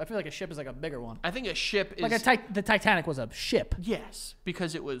a ship? I feel like a ship is like a bigger one. I think a ship is Like the Titanic was a ship. yes,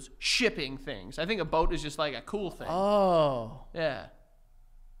 because it was shipping things. I think a boat is just like a cool thing. Oh, Yeah,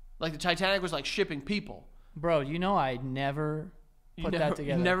 like the Titanic was like shipping people. bro, you know I never put that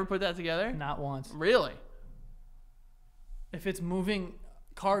together. You never put that together? Not once. Really? If it's moving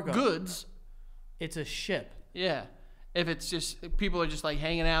cargo, Goods. it's a ship. Yeah. If it's just people are just like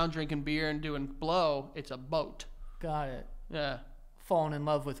hanging out, drinking beer, and doing blow, it's a boat. Got it. Yeah. Falling in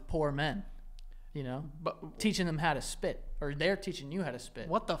love with poor men, you know, But teaching them how to spit, or they're teaching you how to spit.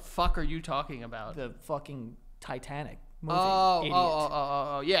 what the fuck are you talking about? The fucking Titanic movie.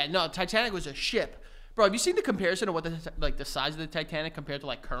 Oh, idiot. yeah. No, Titanic was a ship, bro. Have you seen the comparison of what the size of the Titanic compared to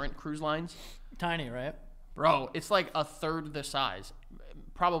like current cruise lines? Tiny, right? Bro, it's like a third the size,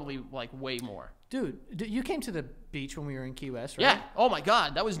 probably like way more. Dude, you came to the beach when we were in Key West, right? Yeah. Oh my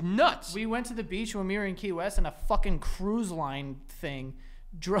God, that was nuts. We went to the beach when we were in Key West, and a fucking cruise line thing,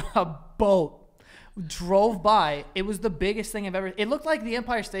 a boat drove by. It was the biggest thing I've ever. It looked like the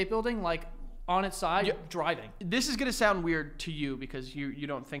Empire State Building, like on its side, driving. This is gonna sound weird to you because you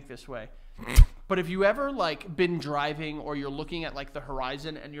don't think this way. But if you ever like been driving or you're looking at like the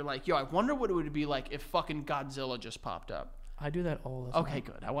horizon and you're like, yo, I wonder what it would be like if fucking Godzilla just popped up. I do that all the time. Okay,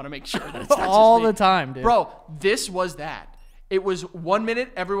 good. I want to make sure that it's not all just me. the time, dude. Bro, this was that. It was 1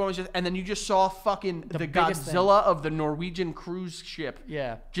 minute, everyone was just, and then you just saw fucking the biggest Godzilla of the Norwegian cruise ship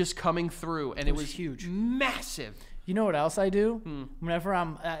Yeah. just coming through, and it was huge. massive. You know what else I do? Whenever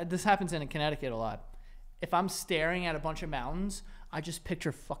I'm, this happens in Connecticut a lot. If I'm staring at a bunch of mountains, I just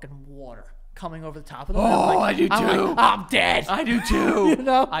picture fucking water coming over the top of them. Oh, I do I'm too. like, I'm dead. I do too. You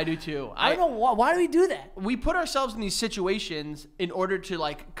know? I do too. I don't know why do we do that? We put ourselves in these situations in order to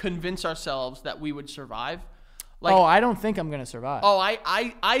like convince ourselves that we would survive. Like, I don't think I'm gonna survive.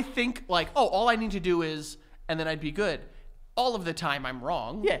 I think like, all I need to do is, and then I'd be good. All of the time I'm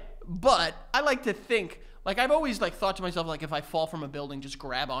wrong. Yeah. But I like to think, like I've always like thought to myself, like if I fall from a building, just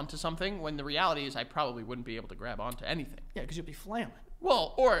grab onto something, when the reality is I probably wouldn't be able to grab onto anything. Yeah, because you'll be flailing.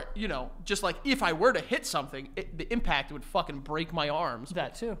 Well, or, just like if I were to hit something, the impact would fucking break my arms.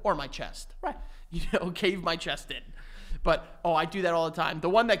 That too. Or my chest. Right. Cave my chest in. But, I do that all the time. The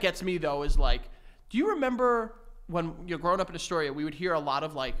one that gets me, though, is like, do you remember when you're growing up in Astoria, we would hear a lot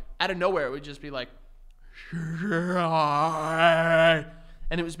of like, out of nowhere, it would just be like, and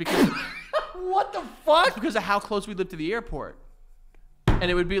it was because of, What the fuck? because of how close we lived to the airport. And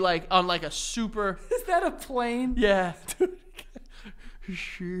it would be like on like a super, Is that a plane? yeah.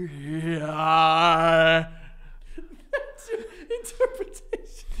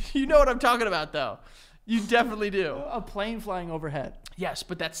 You know what I'm talking about, though. You definitely do. A plane flying overhead. Yes,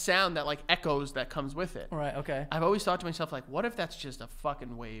 but that sound that like echoes that comes with it. Right. Okay. I've always thought to myself, like, what if that's just a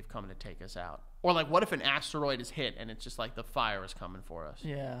fucking wave coming to take us out? Or like, what if an asteroid is hit and it's just like the fire is coming for us?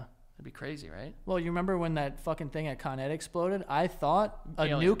 Yeah. That'd be crazy, right? Well, you remember when that fucking thing at Con Ed exploded? I thought a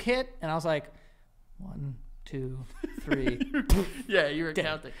Alien. nuke hit, and I was like, 1, 2, 3. Yeah, you were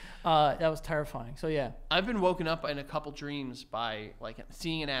counting. That was terrifying. So yeah. I've been woken up in a couple dreams by like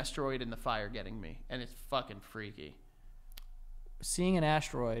seeing an asteroid and the fire getting me, and it's fucking freaky. Seeing an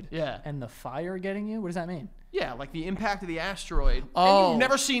asteroid. Yeah. And the fire getting you? What does that mean? Yeah, like the impact of the asteroid. Oh. And you've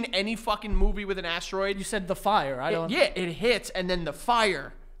never seen any fucking movie with an asteroid. You said the fire. I don't. Yeah, it hits and then the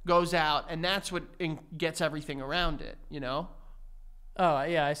fire goes out, and that's what gets everything around it. You know? Oh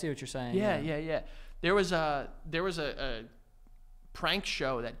yeah, I see what you're saying. Yeah. There was a prank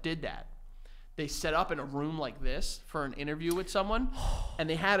show that did that. They set up in a room like this for an interview with someone, and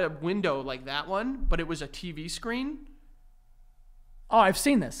they had a window like that one, but it was a TV screen. Oh, I've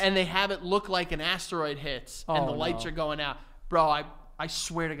seen this. And they have it look like an asteroid hits, and the lights are going out. Bro, I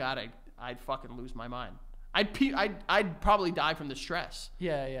swear to God, I'd fucking lose my mind. I'd probably die from the stress.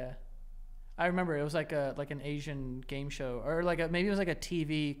 Yeah. I remember it was like an Asian game show, or maybe it was like a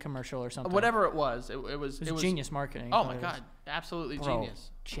TV commercial or something. Whatever it was, it was genius marketing. Oh my God, absolutely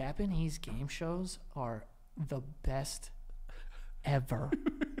genius. Japanese game shows are the best ever,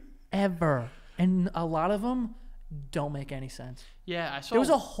 ever, and a lot of them don't make any sense. Yeah, I saw. There was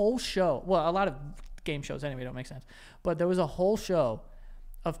a whole show. Well, a lot of game shows anyway don't make sense, but there was a whole show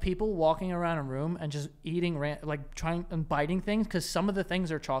of people walking around a room and just eating, trying and biting things because some of the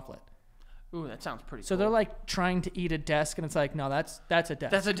things are chocolate. Ooh, that sounds pretty. So cool. they're like trying to eat a desk, and it's like, no, that's a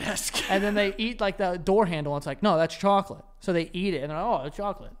desk. That's a desk. And then they eat like the door handle, and it's like, no, that's chocolate. So they eat it, and they're like, oh, it's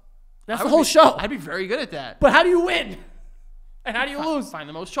chocolate. That's the whole show. I'd be very good at that. But how do you win? And how do you lose? Find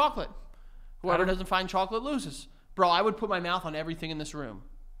the most chocolate. Whoever doesn't find chocolate loses. Bro, I would put my mouth on everything in this room.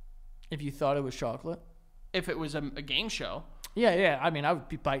 If you thought it was chocolate? If it was a game show. Yeah. I mean, I would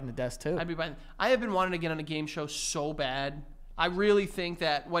be biting the desk too. I'd be biting. I have been wanting to get on a game show so bad. I really think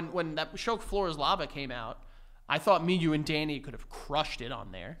that when that show Floor is Lava came out, I thought me, you, and Danny could have crushed it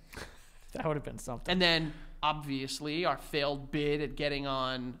on there. That would have been something. And then, obviously, our failed bid at getting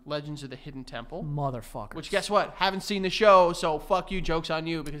on Legends of the Hidden Temple. Motherfucker. Which, guess what? Haven't seen the show, so fuck you, joke's on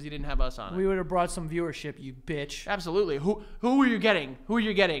you, because you didn't have us on it. We would have brought some viewership, you bitch. Absolutely. Who are you getting? Who are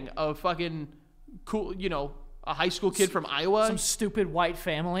you getting? A fucking cool, a high school kid from Iowa? Some stupid white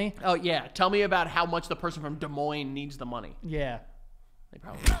family. Oh, yeah. Tell me about how much the person from Des Moines needs the money. Yeah. They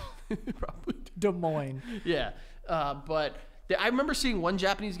probably do. Des Moines. Yeah. But I remember seeing one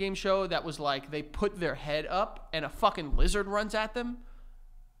Japanese game show that was like they put their head up and a fucking lizard runs at them.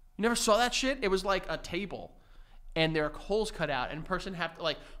 You never saw that shit? It was like a table and there are holes cut out, and a person have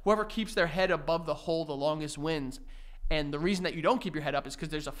to, whoever keeps their head above the hole the longest wins. And the reason that you don't keep your head up is because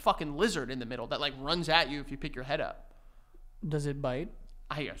there's a fucking lizard in the middle that runs at you if you pick your head up. Does it bite?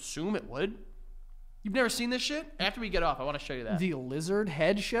 I assume it would. You've never seen this shit? After we get off, I want to show you that. The lizard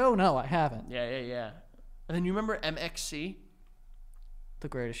head show? No, I haven't. Yeah. And then you remember MXC? The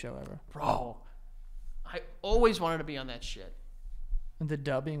greatest show ever. Bro, I always wanted to be on that shit. And the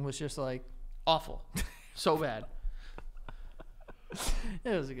dubbing was just like... Awful. So bad.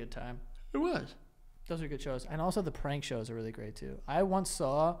 It was a good time. It was. Those are good shows. And also the prank shows are really great too. I once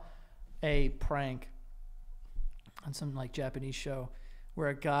saw a prank on some Japanese show where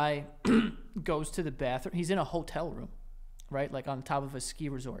a guy goes to the bathroom. He's in a hotel room, right? On top of a ski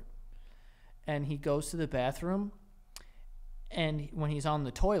resort. And he goes to the bathroom, and when he's on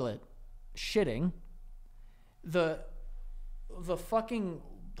the toilet shitting, the fucking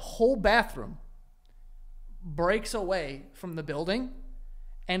whole bathroom breaks away from the building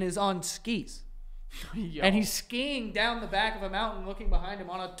and is on skis. Yo. And he's skiing down the back of a mountain looking behind him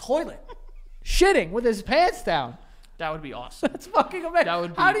on a toilet, shitting with his pants down. That would be awesome. That's fucking amazing. That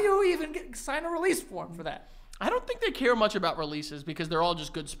would be... How do you even sign a release form for that? I don't think they care much about releases because they're all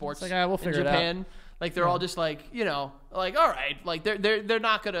just good sports. It's we'll figure in Japan. it out. They're all just all right. They're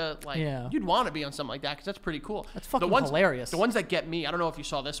not gonna Yeah. You'd want to be on something like that because that's pretty cool. That's fucking the ones, hilarious. The ones that get me, I don't know if you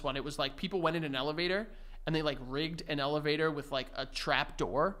saw this one. It was people went in an elevator and they rigged an elevator with a trap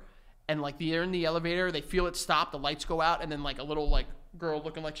door, and they're in the elevator, they feel it stop, the lights go out, and then a little girl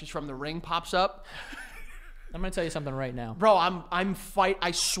looking like she's from The Ring pops up. I'm gonna tell you something right now. Bro,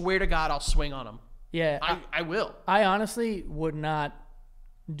 I swear to God, I'll swing on them. Yeah, I will. I honestly would not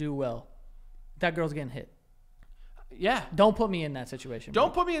do well. That girl's getting hit. Yeah. Don't put me in that situation.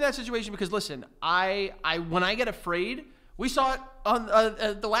 Don't put me in that situation because listen, I when I get afraid, we saw it on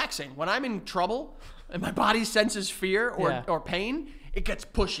the waxing. When I'm in trouble and my body senses fear or pain, it gets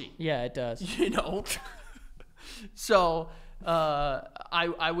pushy. Yeah, it does. You know? So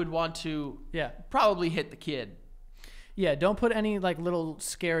I would want to probably hit the kid. Yeah, don't put any like little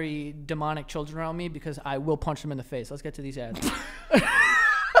scary demonic children around me because I will punch them in the face. Let's get to these ads.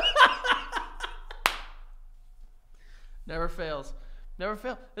 Never fails. Never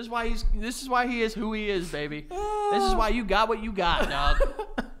fail. This is why he is who he is, baby. This is why you got what you got, dog.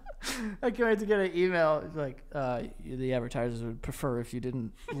 I can't wait to get an email. It's like, the advertisers would prefer if you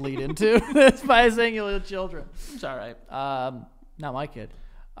didn't lead into this by saying you little children. It's all right. Not my kid.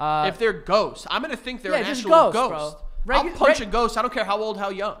 If they're ghosts, I'm going to think they're an just actual ghosts, ghost. bro. I'll punch a ghost. I don't care how old, how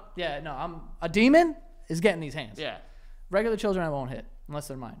young. Yeah, no, a demon is getting these hands. Yeah. Regular children I won't hit unless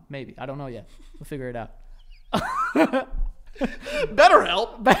they're mine. Maybe. I don't know yet. We'll figure it out. Better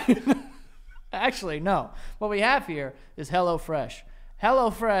help. Actually, no. What we have here is HelloFresh.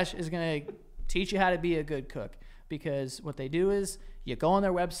 HelloFresh is going to teach you how to be a good cook because what they do is you go on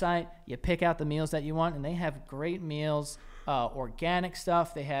their website, you pick out the meals that you want, and they have great meals, organic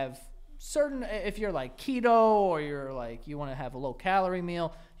stuff. They have certain, if you're like keto or you're like, you want to have a low calorie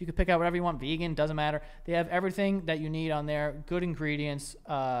meal, you can pick out whatever you want, vegan, doesn't matter. They have everything that you need on there, good ingredients,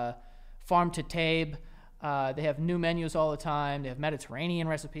 farm to table. They have new menus all the time. They have Mediterranean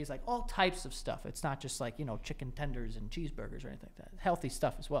recipes, like all types of stuff. It's not just like, chicken tenders and cheeseburgers or anything like that. Healthy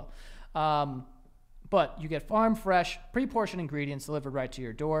stuff as well. But you get farm fresh, pre-portioned ingredients delivered right to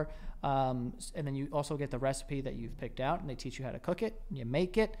your door. And then you also get the recipe that you've picked out, and they teach you how to cook it. You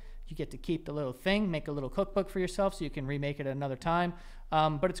make it. You get to keep the little thing, make a little cookbook for yourself so you can remake it at another time.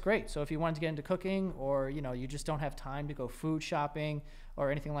 But it's great. So if you wanted to get into cooking or, you just don't have time to go food shopping or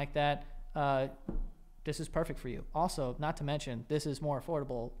anything like that, this is perfect for you. Also, not to mention, this is more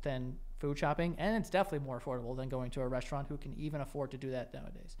affordable than food shopping, and it's definitely more affordable than going to a restaurant who can even afford to do that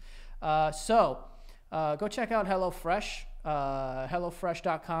nowadays. So go check out HelloFresh,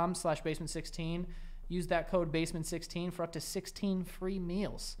 HelloFresh.com/basement16. Use that code basement16 for up to 16 free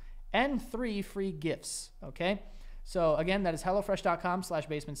meals and 3 free gifts, okay? So again, that is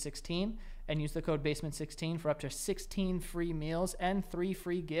HelloFresh.com/basement16, and use the code basement16 for up to 16 free meals and 3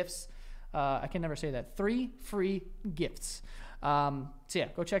 free gifts. I can never say that. 3 free gifts. So yeah,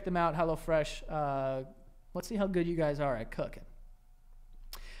 go check them out. HelloFresh. Let's see how good you guys are at cooking.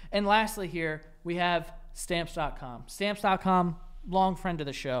 And lastly here, we have Stamps.com. Stamps.com, long friend of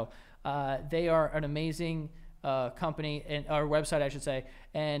the show. They are an amazing company, or website, I should say,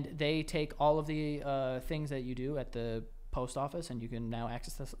 and they take all of the things that you do at the post office, and you can now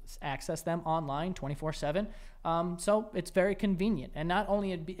access them online 24/7. So it's very convenient, and not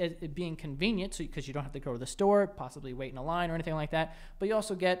only it being convenient, so because you don't have to go to the store, possibly wait in a line or anything like that, but you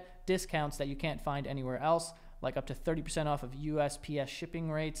also get discounts that you can't find anywhere else, like up to 30% off of USPS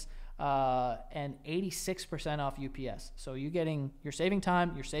shipping rates, and 86% off UPS. So you're saving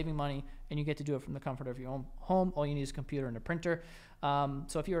time, you're saving money, and you get to do it from the comfort of your own home. All you need is a computer and a printer.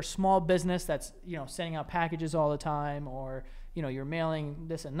 So if you're a small business that's sending out packages all the time, or you're mailing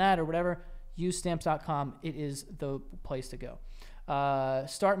this and that or whatever, use Stamps.com. It is the place to go.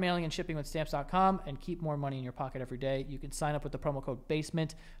 Start mailing and shipping with Stamps.com and keep more money in your pocket every day. You can sign up with the promo code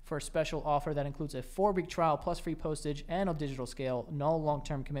BASEMENT for a special offer that includes a 4-week trial plus free postage and a digital scale, no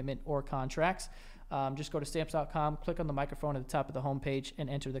long-term commitment or contracts. Just go to Stamps.com, click on the microphone at the top of the homepage, and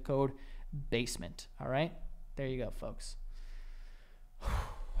enter the code BASEMENT. All right? There you go, folks.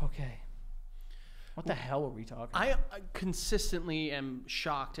 Okay. What the hell were we talking about? I consistently am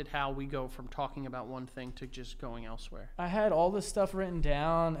shocked at how we go from talking about one thing to just going elsewhere. I had all this stuff written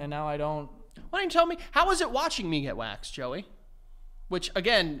down, and now I don't. Why don't you tell me, how was it watching me get waxed, Joey? Which,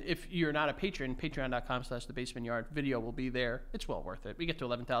 again, if you're not a patron, patreon.com/thebasementyard. Video will be there. It's well worth it. We get to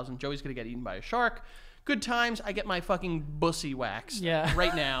 11,000. Joey's going to get eaten by a shark. Good times. I get my fucking bussy waxed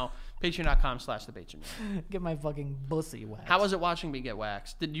right now. Patreon.com/thebasementyard. Get my fucking bussy waxed. How was it watching me get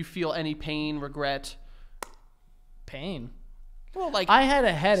waxed? Did you feel any pain, regret? Pain? Well, like I had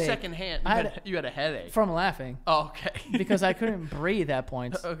a headache. Secondhand. You had a headache. From laughing. Oh, okay. Because I couldn't breathe at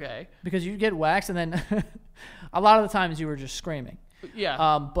points. Okay. Because you get waxed, and then a lot of the times you were just screaming.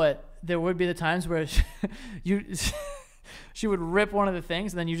 Yeah. But there would be the times where she would rip one of the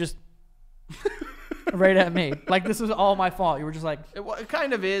things, and then you just right at me. Like, this was all my fault. You were just like... It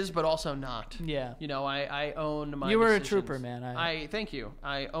kind of is, but also not. Yeah. I own my You were decisions. a trooper, man. Thank you.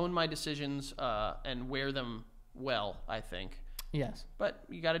 I own my decisions and wear them well, I think. Yes. But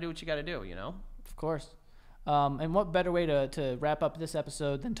you got to do what you got to do, Of course. And what better way to wrap up this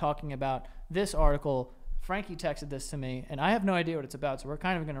episode than talking about this article? Frankie texted this to me, and I have no idea what it's about, so we're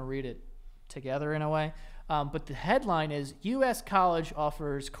kind of going to read it together in a way. But the headline is, U.S. college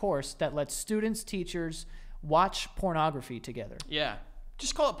offers course that lets students, teachers, watch pornography together. Yeah.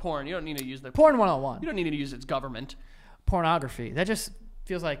 Just call it porn. You don't need to use the. Porn 101. You don't need to use its government. Pornography. That just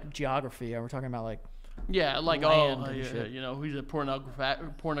feels like geography. We're talking about like. Yeah, like Land and shit. you know, who's a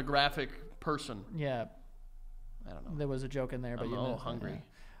pornographic person. Yeah. I don't know. There was a joke in there, but I'm you a little missed it. hungry.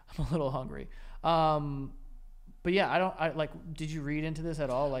 I'm a little hungry. But yeah, I like. Did you read into this at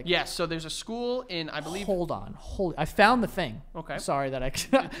all? Like, Yes. So there's a school in, I believe. hold on. I found the thing. Okay. Sorry that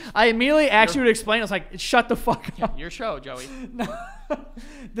I immediately asked you to explain. I was like, shut the fuck up. Your show, Joey.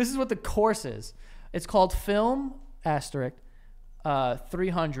 This is what the course is. It's called Film Asterisk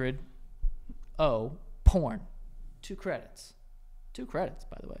 300 Porn. 2 credits. 2 credits,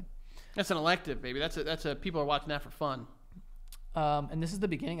 by the way. That's an elective, baby. That's a people are watching that for fun. And this is the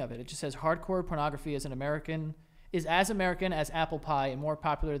beginning of it. It just says hardcore pornography is as American as apple pie and more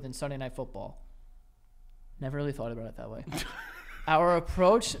popular than Sunday Night Football. Never really thought about it that way. Our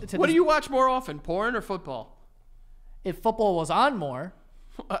approach to What do you watch more often, porn or football? if football was on more,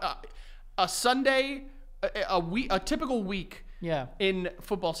 A Sunday, a typical week yeah, in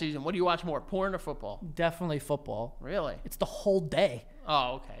football season. What do you watch more, porn or football? definitely football. Really? It's the whole day.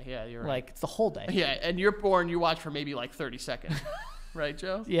 Oh, okay. Yeah, you're right. Like it's the whole day. Yeah, and your porn you watch for maybe like 30 seconds. Right,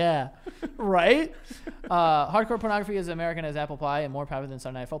 Joe? Yeah, right? Hardcore pornography is American as apple pie and more popular than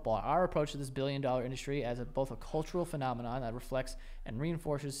Sunday Night Football. Our approach to this billion-dollar industry as both a cultural phenomenon that reflects and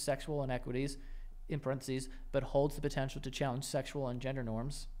reinforces sexual inequities, in parentheses, but holds the potential to challenge sexual and gender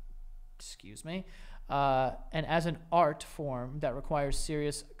norms, excuse me, and as an art form that requires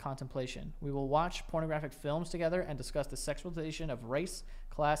serious contemplation. We will watch pornographic films together and discuss the sexualization of race,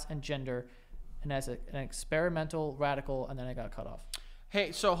 class, and gender, and as an experimental, radical, and then I got cut off.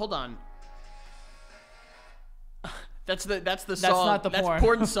 Hey, so hold on. That's the song. not the That's porn.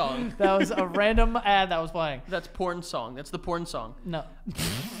 porn song. That was a random ad that was playing. That's porn song. That's the porn song. No.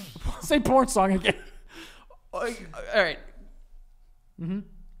 Say porn song again. All right.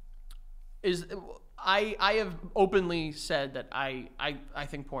 I have openly said that I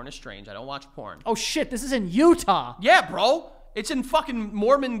think porn is strange. I don't watch porn. Oh shit, this is in Utah. Yeah, bro. It's in fucking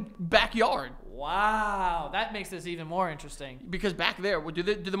Mormon backyard. Wow, that makes this even more interesting. Because back there, do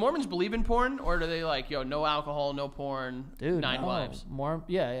the Mormons believe in porn, or do they like, no alcohol, no porn, Dude, 9 no. wives?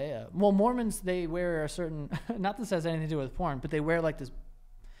 Yeah. Well, Mormons, they wear a certain, not that this has anything to do with porn, but they wear like this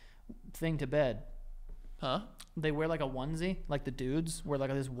thing to bed. Huh? They wear like a onesie, like the dudes wear like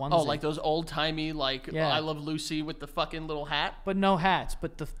this onesie. Oh, like those old timey, like Yeah. I Love Lucy with the fucking little hat. But no hats,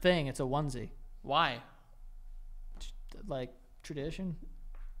 but the thing, it's a onesie. Why? Like tradition.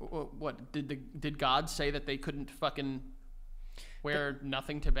 What did God say that they couldn't fucking wear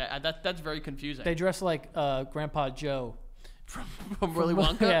nothing to bed? That's very confusing. They dress like Grandpa Joe. from Willy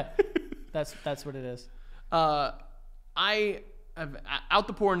Wonka. Yeah, that's what it is. I have out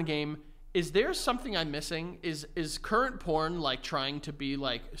the porn game. Is there something I'm missing? Is current porn like trying to be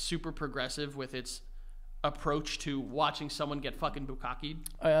like super progressive with its approach to watching someone get fucking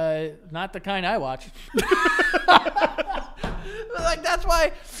bukkakied? Not the kind I watch. Like that's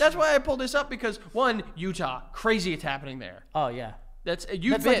why I pulled this up, because one, Utah, crazy it's happening there. Oh yeah, That's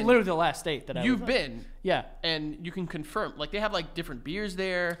that's like literally the last state that you've was been, Yeah, and you can confirm. Like they have like different beers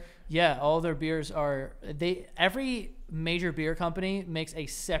there. yeah. All their beers are every major beer company makes a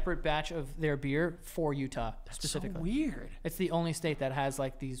separate batch of their beer for Utah specifically. So weird. It's the only state that has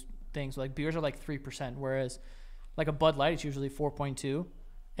like these things. Like beers are like 3%, whereas like a Bud Light is usually 4.2,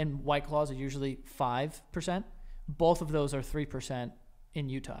 and White Claws are usually 5%. Both of those are 3% in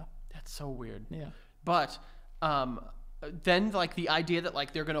Utah. That's so weird. Yeah. But then like the idea that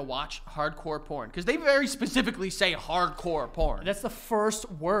like they're gonna watch hardcore porn, because they very specifically say hardcore porn. That's the first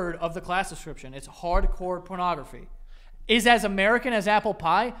word of the class description. It's hardcore pornography. Is as American as apple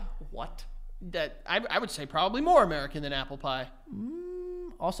pie? What? That I would say probably more American than apple pie.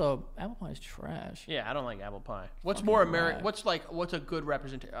 Also, apple pie is trash. Yeah, I don't like apple pie. What's more American? What's a good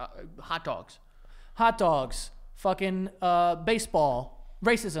representation? Hot dogs. Hot dogs. Fucking baseball.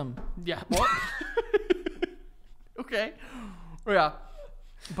 Racism. Yeah. What? Okay. Yeah.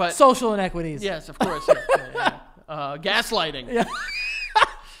 But Social inequities. yes, of course. Yeah. Gaslighting.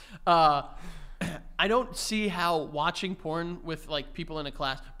 Yeah. I don't see how watching porn with like people in a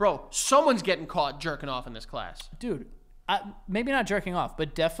class, bro. Someone's getting caught jerking off in this class. Dude, maybe not jerking off,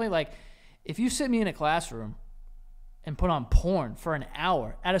 but definitely like if you sit me in a classroom and put on porn for an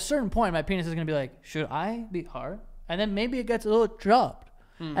hour, at a certain point my penis is going to be like, should I be hard? And then maybe it gets a little dropped.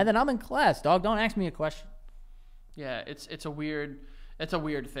 And then I'm in class, dog. Don't ask me a question. Yeah, it's a weird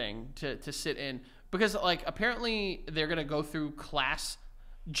thing to sit in, because like apparently they're gonna go through class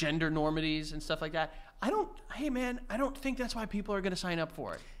gender normities and stuff like that. I don't think that's why people are going to sign up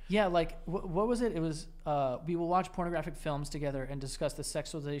for it. Yeah, like what was it? It was we will watch pornographic films together and discuss the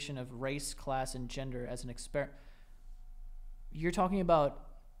sexualization of race, class, and gender as an experiment. You're talking about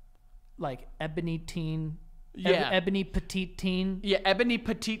like ebony teen, ebony petite teen. Yeah, ebony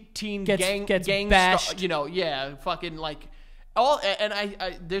petite teen Gets gang bashed. fucking like all. And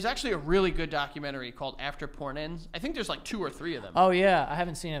I there's actually a really good documentary called After Porn Ends. I think there's like 2 or 3 of them. Oh yeah, I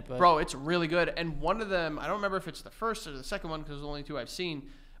haven't seen it, but Bro, it's really good. And one of them, I don't remember if it's the first or the second one because there's only 2 I've seen,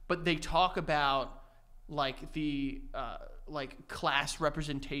 but they talk about like the like class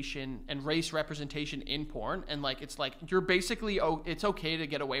representation and race representation in porn, and like it's like you're basically it's okay to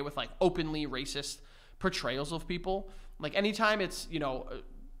get away with like openly racist portrayals of people. Like anytime it's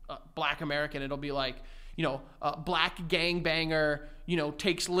Black American, it'll be like black gangbanger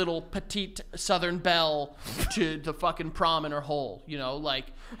takes little petite Southern belle to the fucking prom in her hole, like.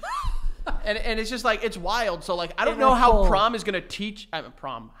 And it's just like, it's wild. So like, I don't know how porn is going to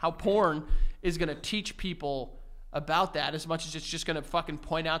teach people about that as much as it's just going to fucking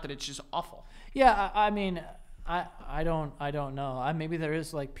point out that it's just awful. yeah, I mean, I don't know. Maybe there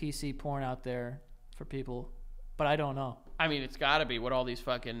is like PC porn out there for people, but I don't know. I mean, it's got to be what all these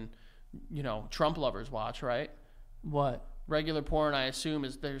fucking, Trump lovers watch, right? What? Regular porn, I assume,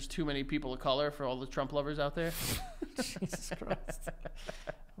 is there's too many people of color for all the Trump lovers out there. Jesus Christ.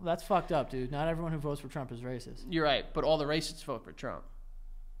 That's fucked up, dude. Not everyone who votes for Trump is racist. You're right, but all the racists vote for Trump.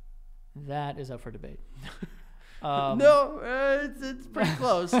 That is up for debate. No, it's pretty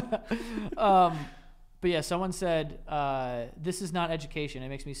close. But yeah, someone said, this is not education. It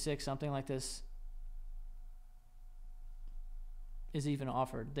makes me sick. Something like this is even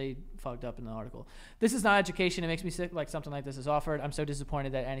offered. They fucked up in the article. This is not education. It makes me sick. Like something like this is offered. I'm so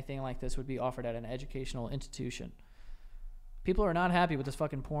disappointed that anything like this would be offered at an educational institution. People are not happy with this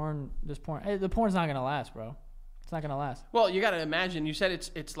fucking porn. The porn's not gonna last, bro. It's not gonna last. Well, you got to imagine. You said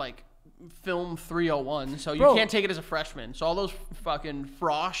it's like film 301, so you Bro. can't take it as a freshman. So all those fucking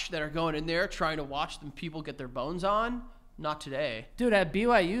frosh that are going in there trying to watch them people get their bones on, not today. Dude, at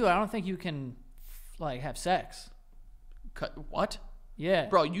BYU, I don't think you can like have sex. What? Yeah.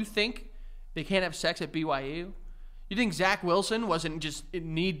 Bro, you think they can't have sex at BYU? You think Zach Wilson wasn't just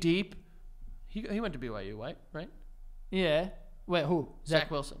knee deep? He went to BYU, right? Yeah. Wait, who? Zach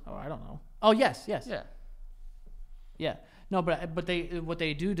Wilson. Oh, I don't know. Oh, yes. Yeah. Yeah. No, but what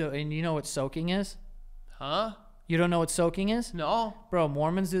they do, and you know what soaking is? Huh? You don't know what soaking is? No. Bro,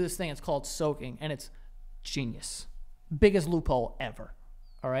 Mormons do this thing. It's called soaking, and it's genius. Biggest loophole ever.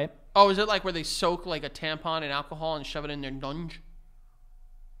 All right? Oh, is it like where they soak like a tampon in alcohol and shove it in their nunge?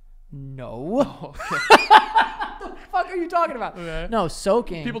 No. Oh, okay. What the fuck are you talking about? Okay. No,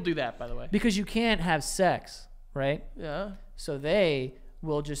 soaking. People do that, by the way. Because you can't have sex, right? Yeah. So they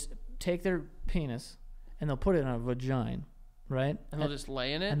will just take their penis and they'll put it in a vagina, right? And they'll just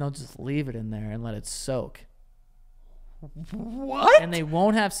lay in it? And they'll just leave it in there and let it soak. What? And they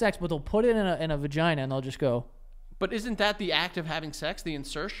won't have sex, but they'll put it in a vagina and they'll just go. But isn't that the act of having sex, the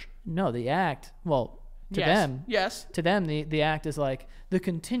insertion? No, the act. Well, to Yes. them. Yes. To them, the act is like the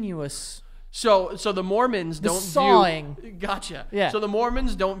continuous. So the Mormons The don't sawing. view. Gotcha. Yeah. So the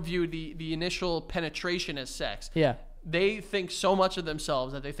Mormons don't view the initial penetration as sex. Yeah. They think so much of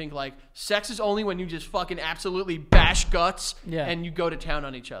themselves that they think like sex is only when you just fucking absolutely bash guts Yeah. and you go to town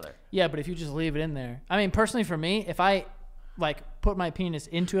on each other. Yeah, but if you just leave it in there. I mean, personally for me, if I like put my penis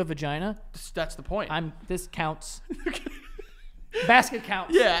into a vagina, That's the point. this counts. Basket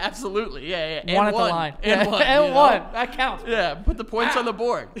counts. Yeah, absolutely. Yeah. And One at the line. And Yeah, one. and you know? one. That counts. Yeah, put the points on the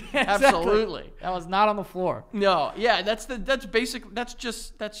board. Exactly. Absolutely. That was not on the floor. No, yeah, that's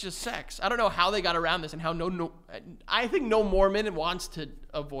just sex. I don't know how they got around this and how I think no Mormon wants to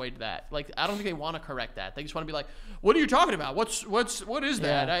avoid that. Like, I don't think they want to correct that. They just want to be like, what are you talking about? What is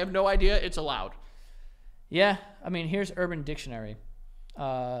that? Yeah. I have no idea. It's allowed. Yeah, I mean, here's Urban Dictionary.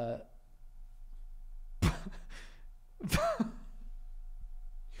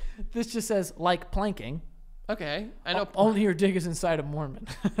 This just says, like planking. Okay, I know. Only your dick is inside a Mormon.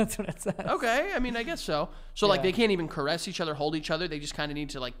 That's what it says. Okay, I mean, I guess so. So like, Yeah. they can't even caress each other, hold each other. They just kind of need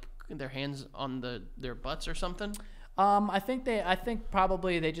to like put their hands on their butts or something. I think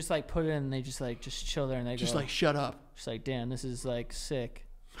probably they just like put it in and they just chill there and they Just go, like, shut up. just like, damn, this is like sick.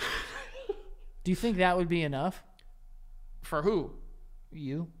 Do you think that would be enough? For who?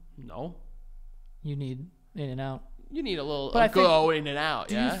 You No. need in and out. You need a little But I think- go in and out.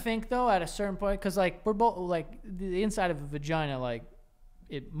 Do Yeah. you think though at a certain point, because like we're both like the inside of a vagina, like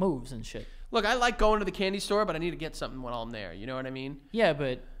it moves and shit. Look, I like going to the candy store, but I need to get something when I'm there. You know what I mean? Yeah,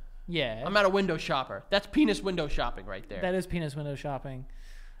 but yeah, I'm not a window shopper. That's penis window shopping right there. that is penis window shopping.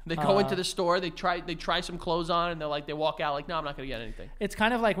 They go into the store, they try some clothes on, and they walk out like, no, I'm not gonna get anything. It's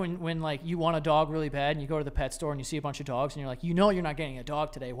kind of like when like you want a dog really bad and you go to the pet store and you see a bunch of dogs and you're like, you're not getting a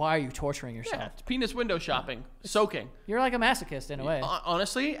dog today. Why are you torturing yourself? Yeah, it's penis window shopping, soaking. You're like a masochist in a way.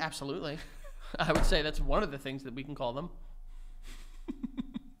 Honestly, absolutely. I would say that's one of the things that we can call them.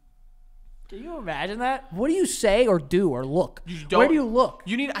 Can you imagine that? What do you say or do or look? don't- Where do you look?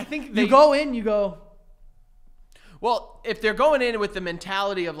 I think they You go in, you go. Well, if they're going in with the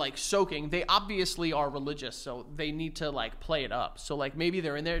mentality of like soaking, they obviously are religious, so they need to like play it up. So like maybe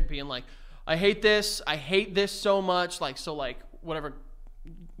they're in there being like, I hate this so much, like whatever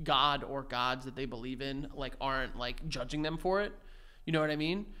god or gods that they believe in like aren't like judging them for it. You know what I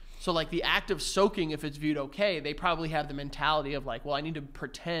mean? So like the act of soaking, if it's viewed okay, they probably have the mentality of like, well, I need to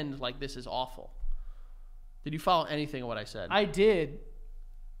pretend like this is awful. Did you follow anything of what I said? I did,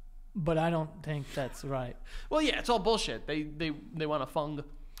 but I don't think that's right. Well, yeah, it's all bullshit. They want to fung.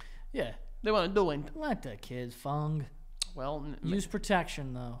 Yeah. They want to do it. Let the kids fung. Well, Use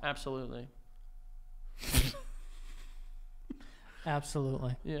protection, though. absolutely.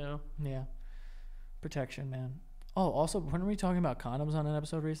 Absolutely. Yeah. Yeah. Protection, man. Oh, also, when were we talking about condoms on an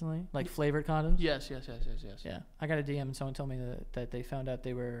episode recently? Like flavored condoms? Yes. Yeah. I got a DM and someone told me that they found out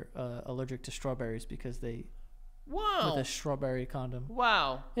they were allergic to strawberries because they... Wow. With a strawberry condom.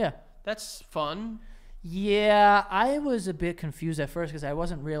 Wow. Yeah. That's fun. Yeah, I was a bit confused at first because I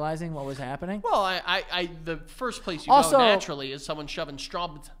wasn't realizing what was happening. Well, the first place you Also- go naturally is someone shoving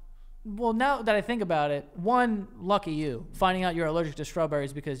strawberries. Well, now that I think about it, one, lucky you. Finding out you're allergic to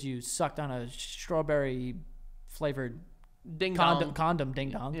strawberries because you sucked on a strawberry flavored Ding condom ding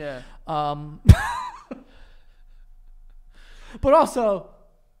dong. Yeah. But also,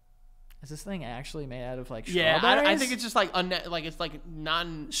 is this thing actually made out of like Yeah. strawberries? I think it's just like it's like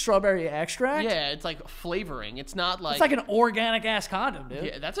non. strawberry extract. Yeah, it's like flavoring. It's not like. It's like an organic ass condom, dude.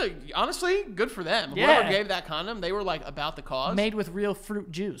 Yeah, that's honestly good for them. Yeah. Whoever gave that condom, they were like about the cause. Made with real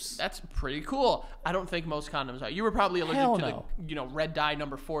fruit juice. That's pretty cool. I don't think most condoms are. You were probably allergic Hell to no. the red dye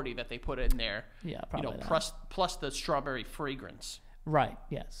number 40 that they put in there. Yeah, probably not. Plus the strawberry fragrance. Right.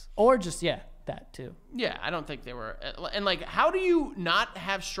 Yes. Or just that too. Yeah, I don't think they were. And like, how do you not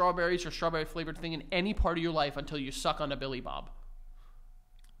have strawberries or strawberry flavored thing in any part of your life until you suck on a Billy Bob?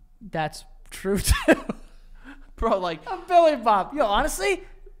 That's true too. Bro, like, A Billy Bob. Yo, honestly,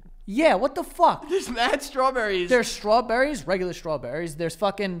 yeah. What the fuck? there's mad strawberries. There's strawberries, regular strawberries. There's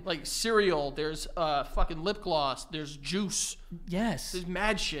fucking like cereal. There's fucking lip gloss. There's juice. yes, There's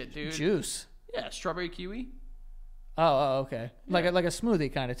mad shit, dude. juice. Yeah, strawberry kiwi. Oh, okay. Like a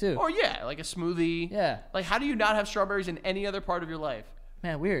smoothie kind of too. Or yeah, like a smoothie. Yeah. Like, how do you not have strawberries in any other part of your life?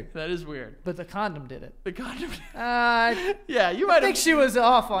 Man, weird. That is weird. But the condom did it. The condom. I Yeah, you might think have. she was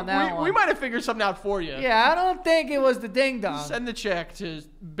off on that one. We might have figured something out for you. Yeah, I don't think it was the ding dong. Send the check to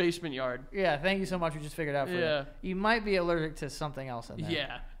Basement Yard. Yeah, thank you so much. We just figured out for Yeah. you. You might be allergic to something else in there.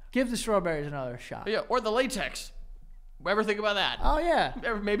 Yeah. Give the strawberries another shot. Yeah, or the latex. Ever think about that? Oh yeah.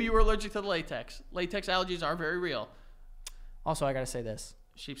 Maybe you were allergic to the latex. Latex allergies are very real. Also, I gotta say this.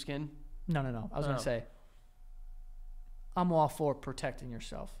 Sheepskin. No. I was gonna Oh. say. I'm all for protecting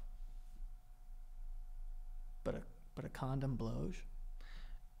yourself. But a condom blows.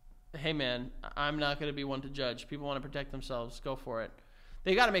 Hey man, I'm not gonna be one to judge. People want to protect themselves. Go for it.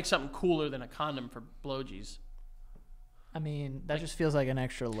 They got to make something cooler than a condom for blowgies. I mean, that just feels like an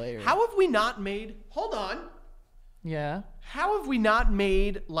extra layer. How have we not made? Hold on. Yeah. How have we not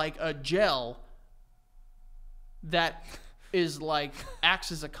made like a gel that is like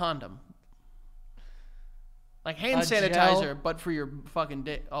acts as a condom? Like hand A sanitizer, gel? but for your fucking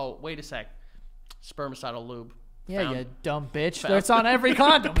dick. Oh, wait a sec. Spermicidal lube. Yeah, Found- you dumb bitch. It's on every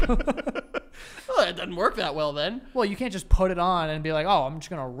condom. Well, it doesn't work that well then. Well, you can't just put it on and be like, oh, I'm just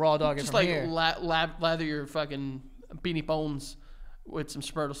gonna raw dog it Just from like here. lather your fucking beanie bones with some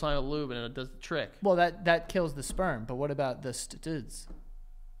spermicidal lube and it does the trick. Well, that kills the sperm. But what about the studs?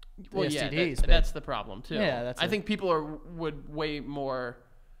 Well, The yeah, STDs, that's the problem too. Yeah, that's I it. think people would way more.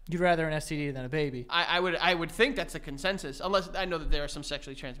 You'd rather an STD than a baby. I would think that's a consensus, unless I know that there are some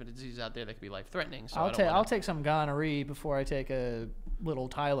sexually transmitted diseases out there that could be life threatening. So I'll take some gonorrhea before I take a little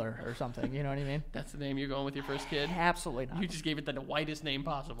Tyler or something. You know what I mean? That's the name you're going with your first kid. Absolutely not. You just gave it the whitest name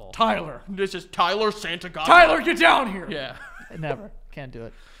possible. Tyler. This is Tyler Santa God. Tyler, get down here. Yeah, Never. Can't do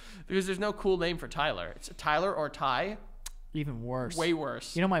it. because there's no cool name for Tyler. It's Tyler or Ty. Even worse. Way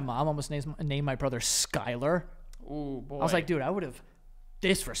worse. You know, my mom almost named my brother Skylar. Ooh boy. I was like, dude, I would have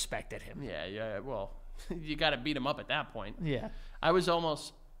disrespected him. Yeah. Well, you got to beat him up at that point. Yeah. I was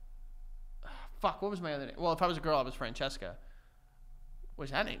almost. Fuck. What was my other name? Well, if I was a girl, I was Francesca.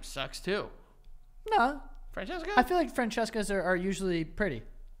 Which that name sucks too. No. Francesca. I feel like Francescas are usually pretty.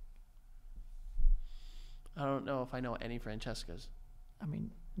 I don't know if I know any Francescas. I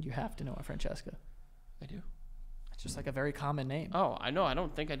mean, you have to know a Francesca. I do. It's just like a very common name. Oh, I know. I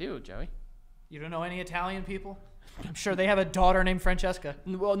don't think I do, Joey. You don't know any Italian people? I'm sure they have a daughter named Francesca.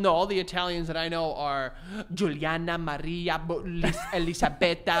 Well, no, all the Italians that I know are Giuliana, Maria,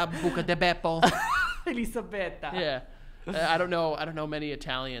 Elisabetta, Buca de Beppo. Elisabetta. Yeah. I don't know many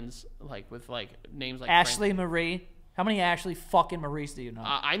Italians with names like Ashley Marie. How many Ashley fucking Maries do you know?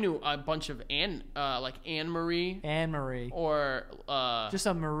 I knew a bunch of Anne Marie Anne Marie. or Just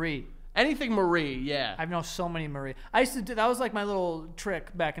a Marie. anything Marie. Yeah. I know so many Marie. I used to do that. Was like my little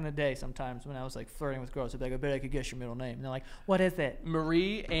trick back in the day. Sometimes when I was like flirting with girls, I'd be like, "I bet I could guess your middle name." And they're like, "What is it?"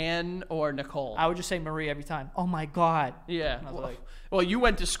 Marie, Anne, or Nicole. I would just say Marie every time. Oh my god. Yeah. And I was Well, you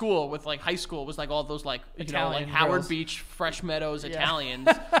went to school with high school was all those Italian Howard girls. Beach, Fresh Meadows Italians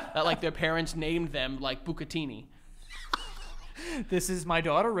that their parents named them Bucatini. This is my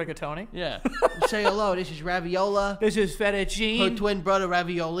daughter, Rigatoni. Yeah. Say hello. This is Raviola. This is Her fettuccine. twin brother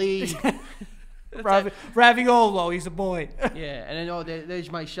Ravioli. Raviolo. He's a boy. Yeah. And then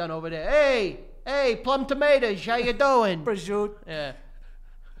there's my son over there. Hey, plum tomatoes. How you doing? Prosciutto. Yeah.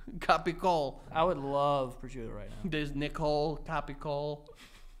 Capicol. I would love prosciutto right now. There's Nicole. Capicol.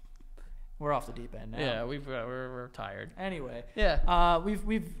 We're off the deep end now. Yeah. We're tired. Anyway. Yeah.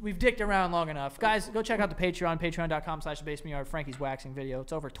 We've dicked around long enough. Guys, go check out the Patreon, patreon.com/thebasementyard. Frankie's waxing video.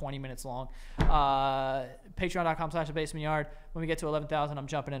 It's over 20 minutes long. Patreon.com/thebasementyard. When we get to 11,000, I'm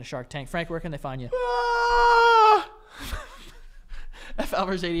jumping in a Shark Tank. Frank, where can they find you? F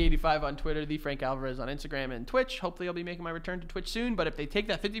Alvarez 8085 on Twitter, the Frank Alvarez on Instagram and Twitch. Hopefully I'll be making my return to Twitch soon, but if they take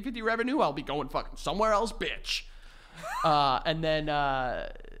that 50-50 revenue, I'll be going fucking somewhere else, bitch. And then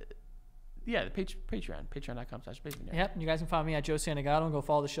the Patreon, patreon.com/basementyard. Yep, and you guys can find me at Joe Santagato and go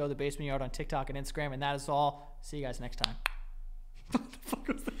follow the show, The Basement Yard, on TikTok and Instagram, and that is all. See you guys next time. What the fuck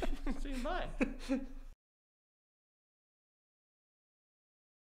was that? See you, bye.